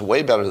amazing thing. It's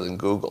way better than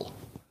Google.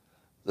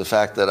 The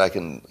fact that I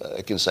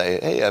can say,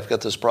 hey, I've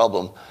got this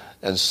problem,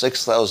 and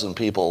 6,000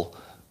 people,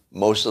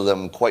 most of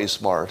them quite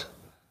smart,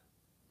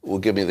 will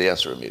give me the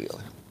answer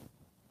immediately.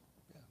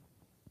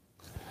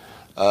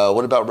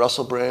 What about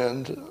Russell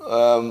Brand?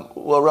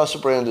 Well,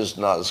 Russell Brand is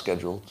not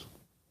scheduled.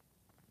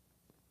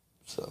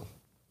 So,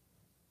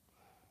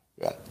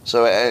 yeah.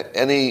 So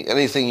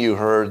anything you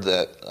heard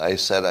that I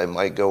said I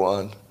might go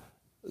on,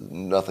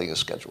 nothing is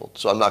scheduled.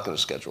 So I'm not going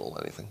to schedule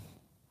anything.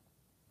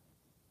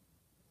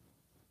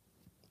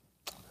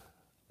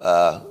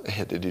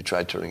 Did you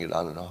try turning it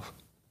on and off?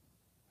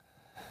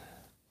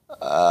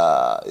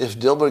 If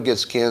Dilbert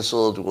gets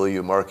canceled, will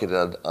you market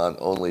it on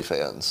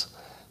OnlyFans?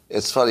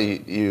 It's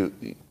funny,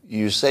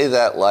 you say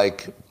that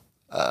like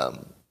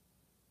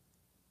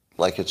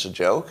it's a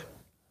joke,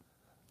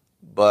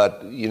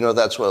 but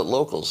that's what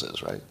Locals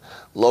is, right?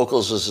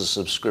 Locals is a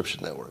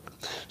subscription network.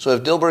 So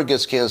if Dilbert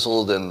gets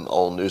canceled in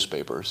all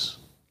newspapers,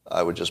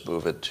 I would just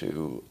move it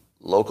to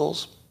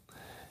Locals,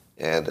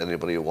 and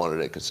anybody who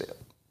wanted it could see it.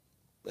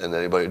 And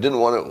anybody who didn't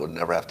want it would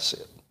never have to see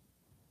it.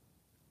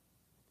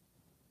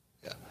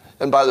 Yeah.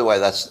 And by the way,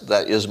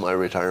 that is my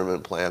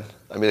retirement plan.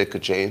 I mean, it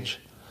could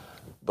change.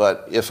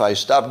 But if I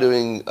stop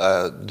doing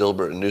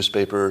Dilbert in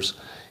newspapers,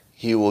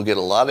 he will get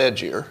a lot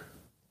edgier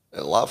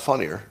and a lot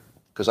funnier,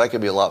 because I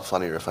can be a lot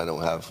funnier if I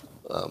don't have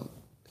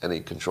any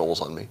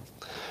controls on me.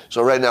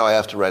 So right now I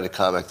have to write a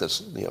comic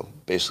that's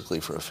basically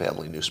for a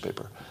family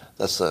newspaper.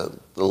 That's the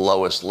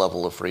lowest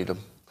level of freedom.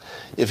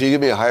 If you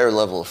give me a higher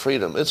level of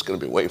freedom, it's going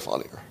to be way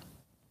funnier.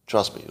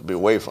 Trust me, it'll be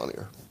way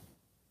funnier.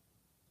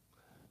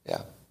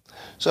 Yeah.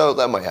 So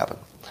that might happen.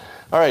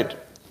 All right.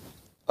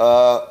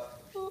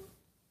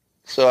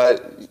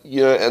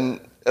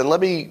 And let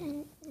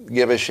me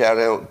give a shout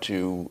out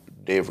to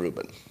Dave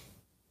Rubin.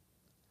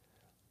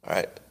 All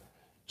right.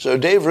 So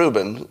Dave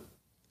Rubin,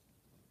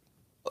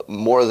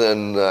 more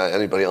than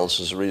anybody else,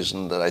 is the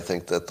reason that I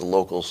think that the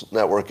Locals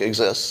Network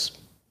exists.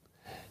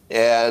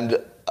 And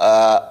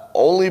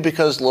only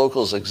because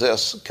Locals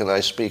exists can I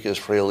speak as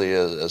freely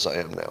as I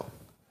am now.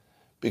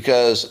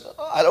 Because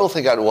I don't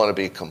think I'd want to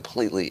be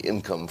completely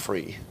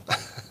income-free,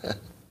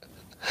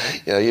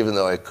 even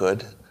though I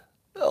could.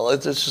 Well,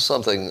 it's just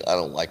something I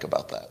don't like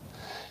about that.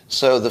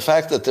 So the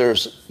fact that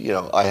there's,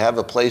 I have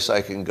a place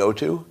I can go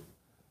to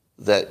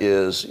that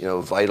is,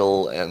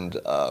 vital and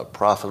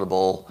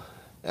profitable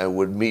and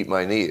would meet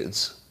my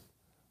needs,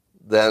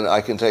 then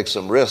I can take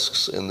some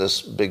risks in this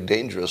big,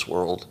 dangerous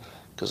world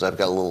because I've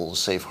got a little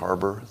safe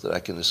harbor that I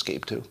can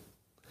escape to.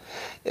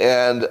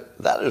 And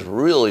that is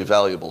really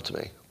valuable to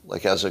me.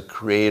 Like as a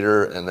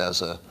creator and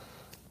as an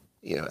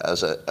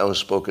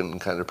outspoken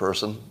kind of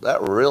person,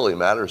 that really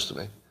matters to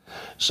me.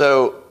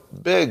 So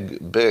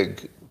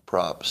big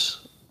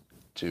props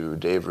to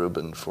Dave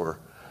Rubin for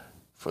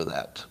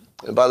that.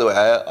 And by the way,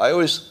 I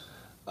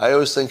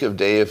always think of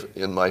Dave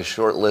in my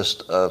short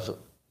list of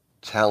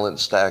talent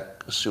stack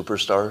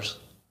superstars,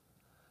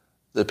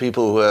 the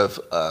people who have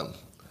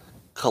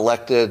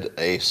collected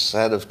a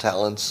set of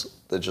talents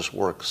that just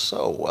work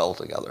so well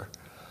together.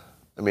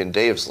 I mean,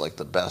 Dave's like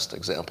the best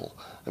example.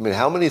 I mean,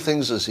 how many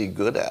things is he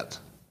good at?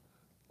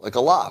 Like a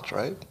lot,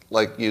 right?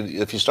 Like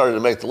if you started to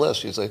make the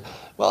list, you'd say,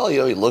 well, he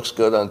looks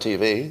good on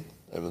TV.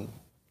 I mean,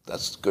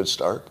 that's a good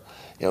start.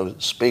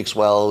 Speaks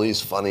well,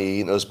 he's funny,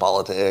 he knows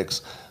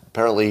politics.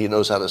 Apparently he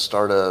knows how to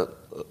start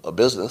a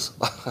business.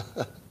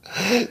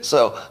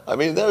 So, I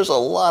mean, there's a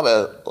lot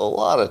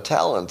of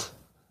talent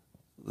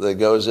that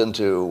goes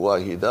into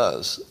what he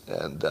does.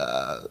 And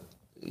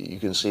you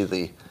can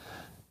see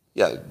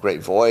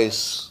great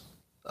voice.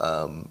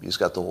 He's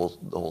got the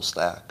whole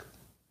stack.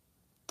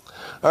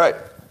 All right,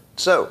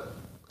 so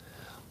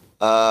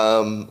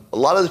a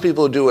lot of the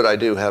people who do what I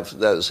do have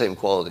that same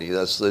quality.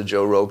 That's the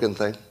Joe Rogan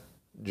thing.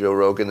 Joe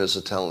Rogan is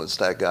a talent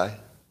stack guy,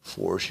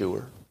 for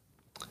sure.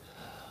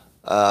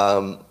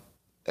 And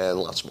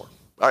lots more.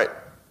 All right.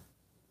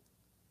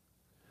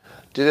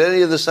 Did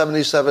any of the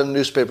 77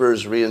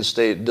 newspapers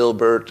reinstate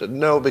Dilbert?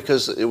 No,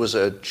 because it was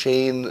a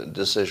chain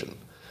decision,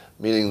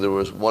 meaning there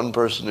was one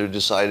person who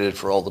decided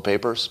for all the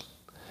papers,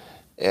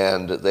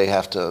 and they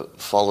have to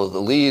follow the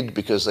lead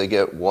because they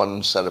get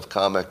one set of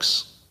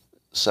comics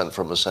sent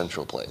from a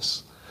central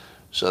place.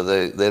 So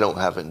they don't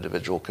have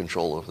individual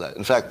control of that.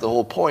 In fact, the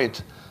whole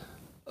point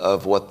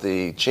of what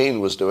the chain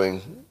was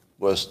doing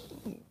was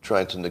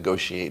trying to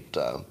negotiate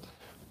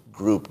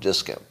group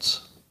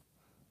discounts.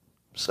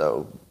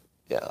 So,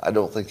 yeah, I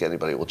don't think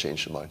anybody will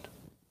change their mind.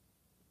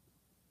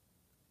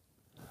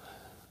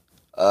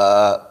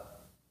 All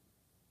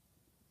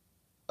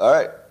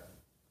right.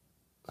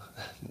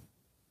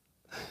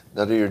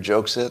 None of your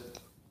jokes hit?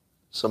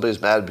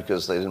 Somebody's mad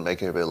because they didn't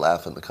make anybody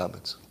laugh in the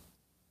comments.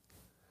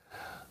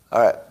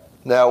 All right.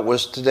 Now,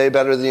 was today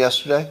better than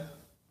yesterday?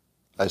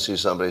 I see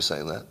somebody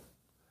saying that.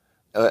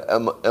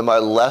 Am I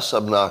less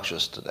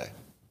obnoxious today?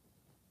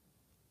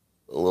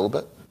 A little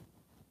bit?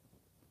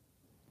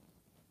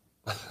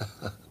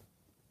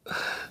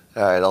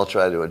 All right, I'll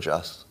try to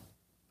adjust.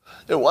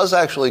 It was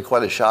actually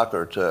quite a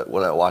shocker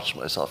when I watched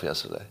myself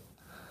yesterday.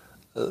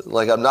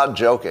 I'm not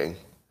joking.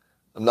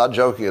 I'm not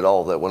joking at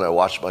all that when I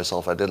watched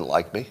myself, I didn't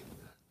like me.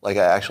 Like,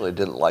 I actually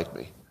didn't like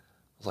me.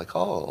 I was like,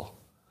 oh,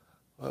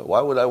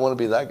 why would I want to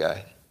be that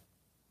guy?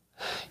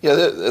 Yeah,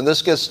 and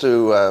this gets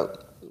to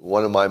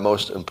one of my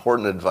most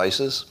important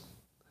advices.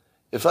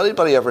 If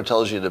anybody ever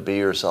tells you to be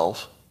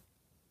yourself,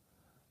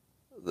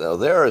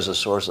 there is a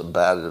source of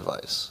bad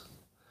advice.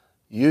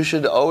 You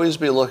should always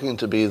be looking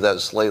to be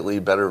that slightly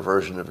better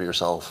version of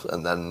yourself,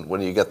 and then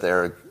when you get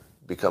there,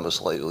 become a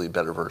slightly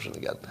better version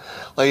again.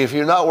 Like, if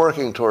you're not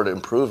working toward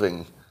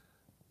improving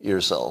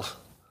yourself,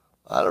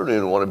 I don't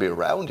even want to be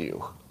around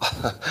you.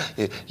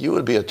 You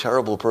would be a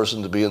terrible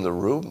person to be in the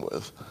room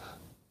with,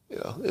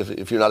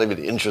 if you're not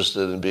even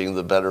interested in being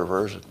the better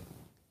version.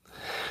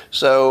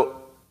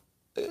 So,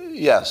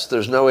 yes,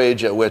 there's no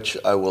age at which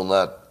I will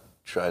not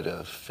try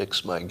to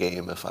fix my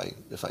game if I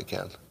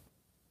can.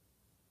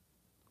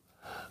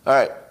 All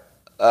right.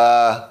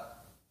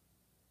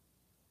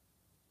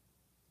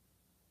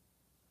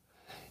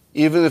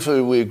 Even if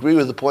we agree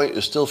with the point,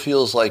 it still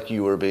feels like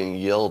you are being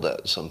yelled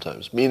at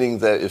sometimes, meaning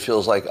that it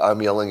feels like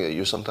I'm yelling at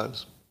you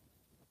sometimes.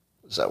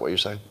 Is that what you're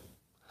saying?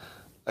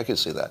 I can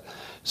see that.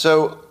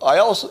 So I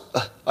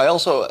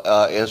also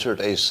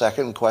answered a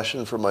second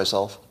question for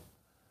myself.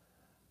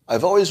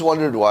 I've always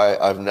wondered why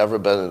I've never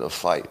been in a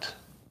fight.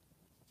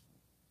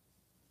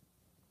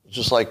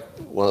 Just like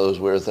one of those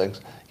weird things.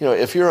 You know,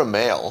 if you're a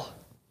male,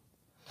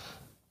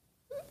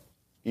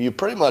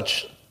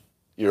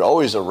 you're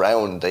always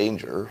around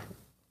danger.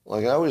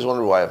 Like, I always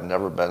wonder why I've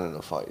never been in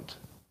a fight.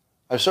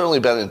 I've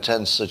certainly been in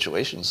tense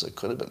situations that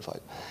could have been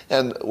fight.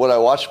 And when I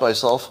watched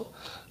myself,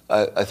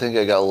 I think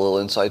I got a little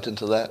insight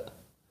into that.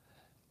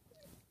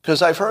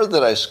 Because I've heard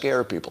that I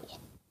scare people.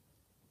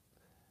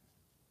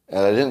 And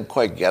I didn't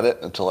quite get it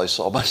until I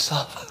saw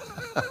myself.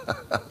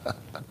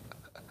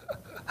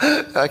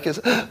 I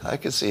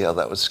could see how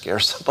that would scare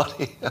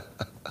somebody.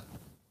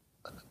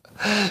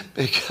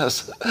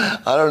 Because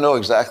I don't know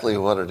exactly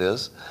what it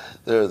is.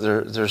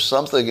 There's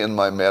something in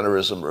my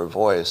mannerism or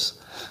voice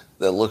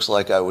that looks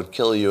like I would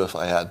kill you if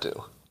I had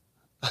to.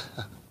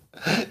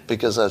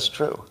 Because that's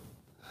true.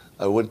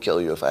 I would kill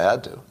you if I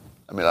had to.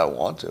 I mean, I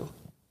want to.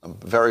 I'm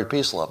very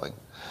peace-loving.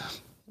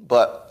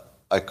 But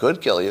I could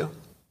kill you.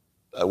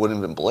 I wouldn't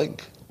even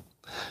blink.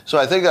 So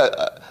I think I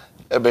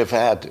mean, if I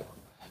had to.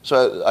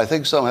 So I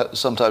think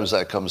sometimes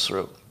that comes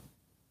through.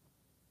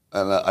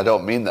 And I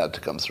don't mean that to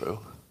come through,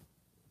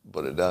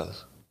 but it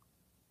does.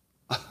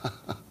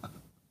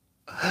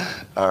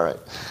 All right.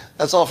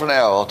 That's all for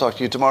now. I'll talk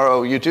to you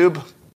tomorrow, YouTube.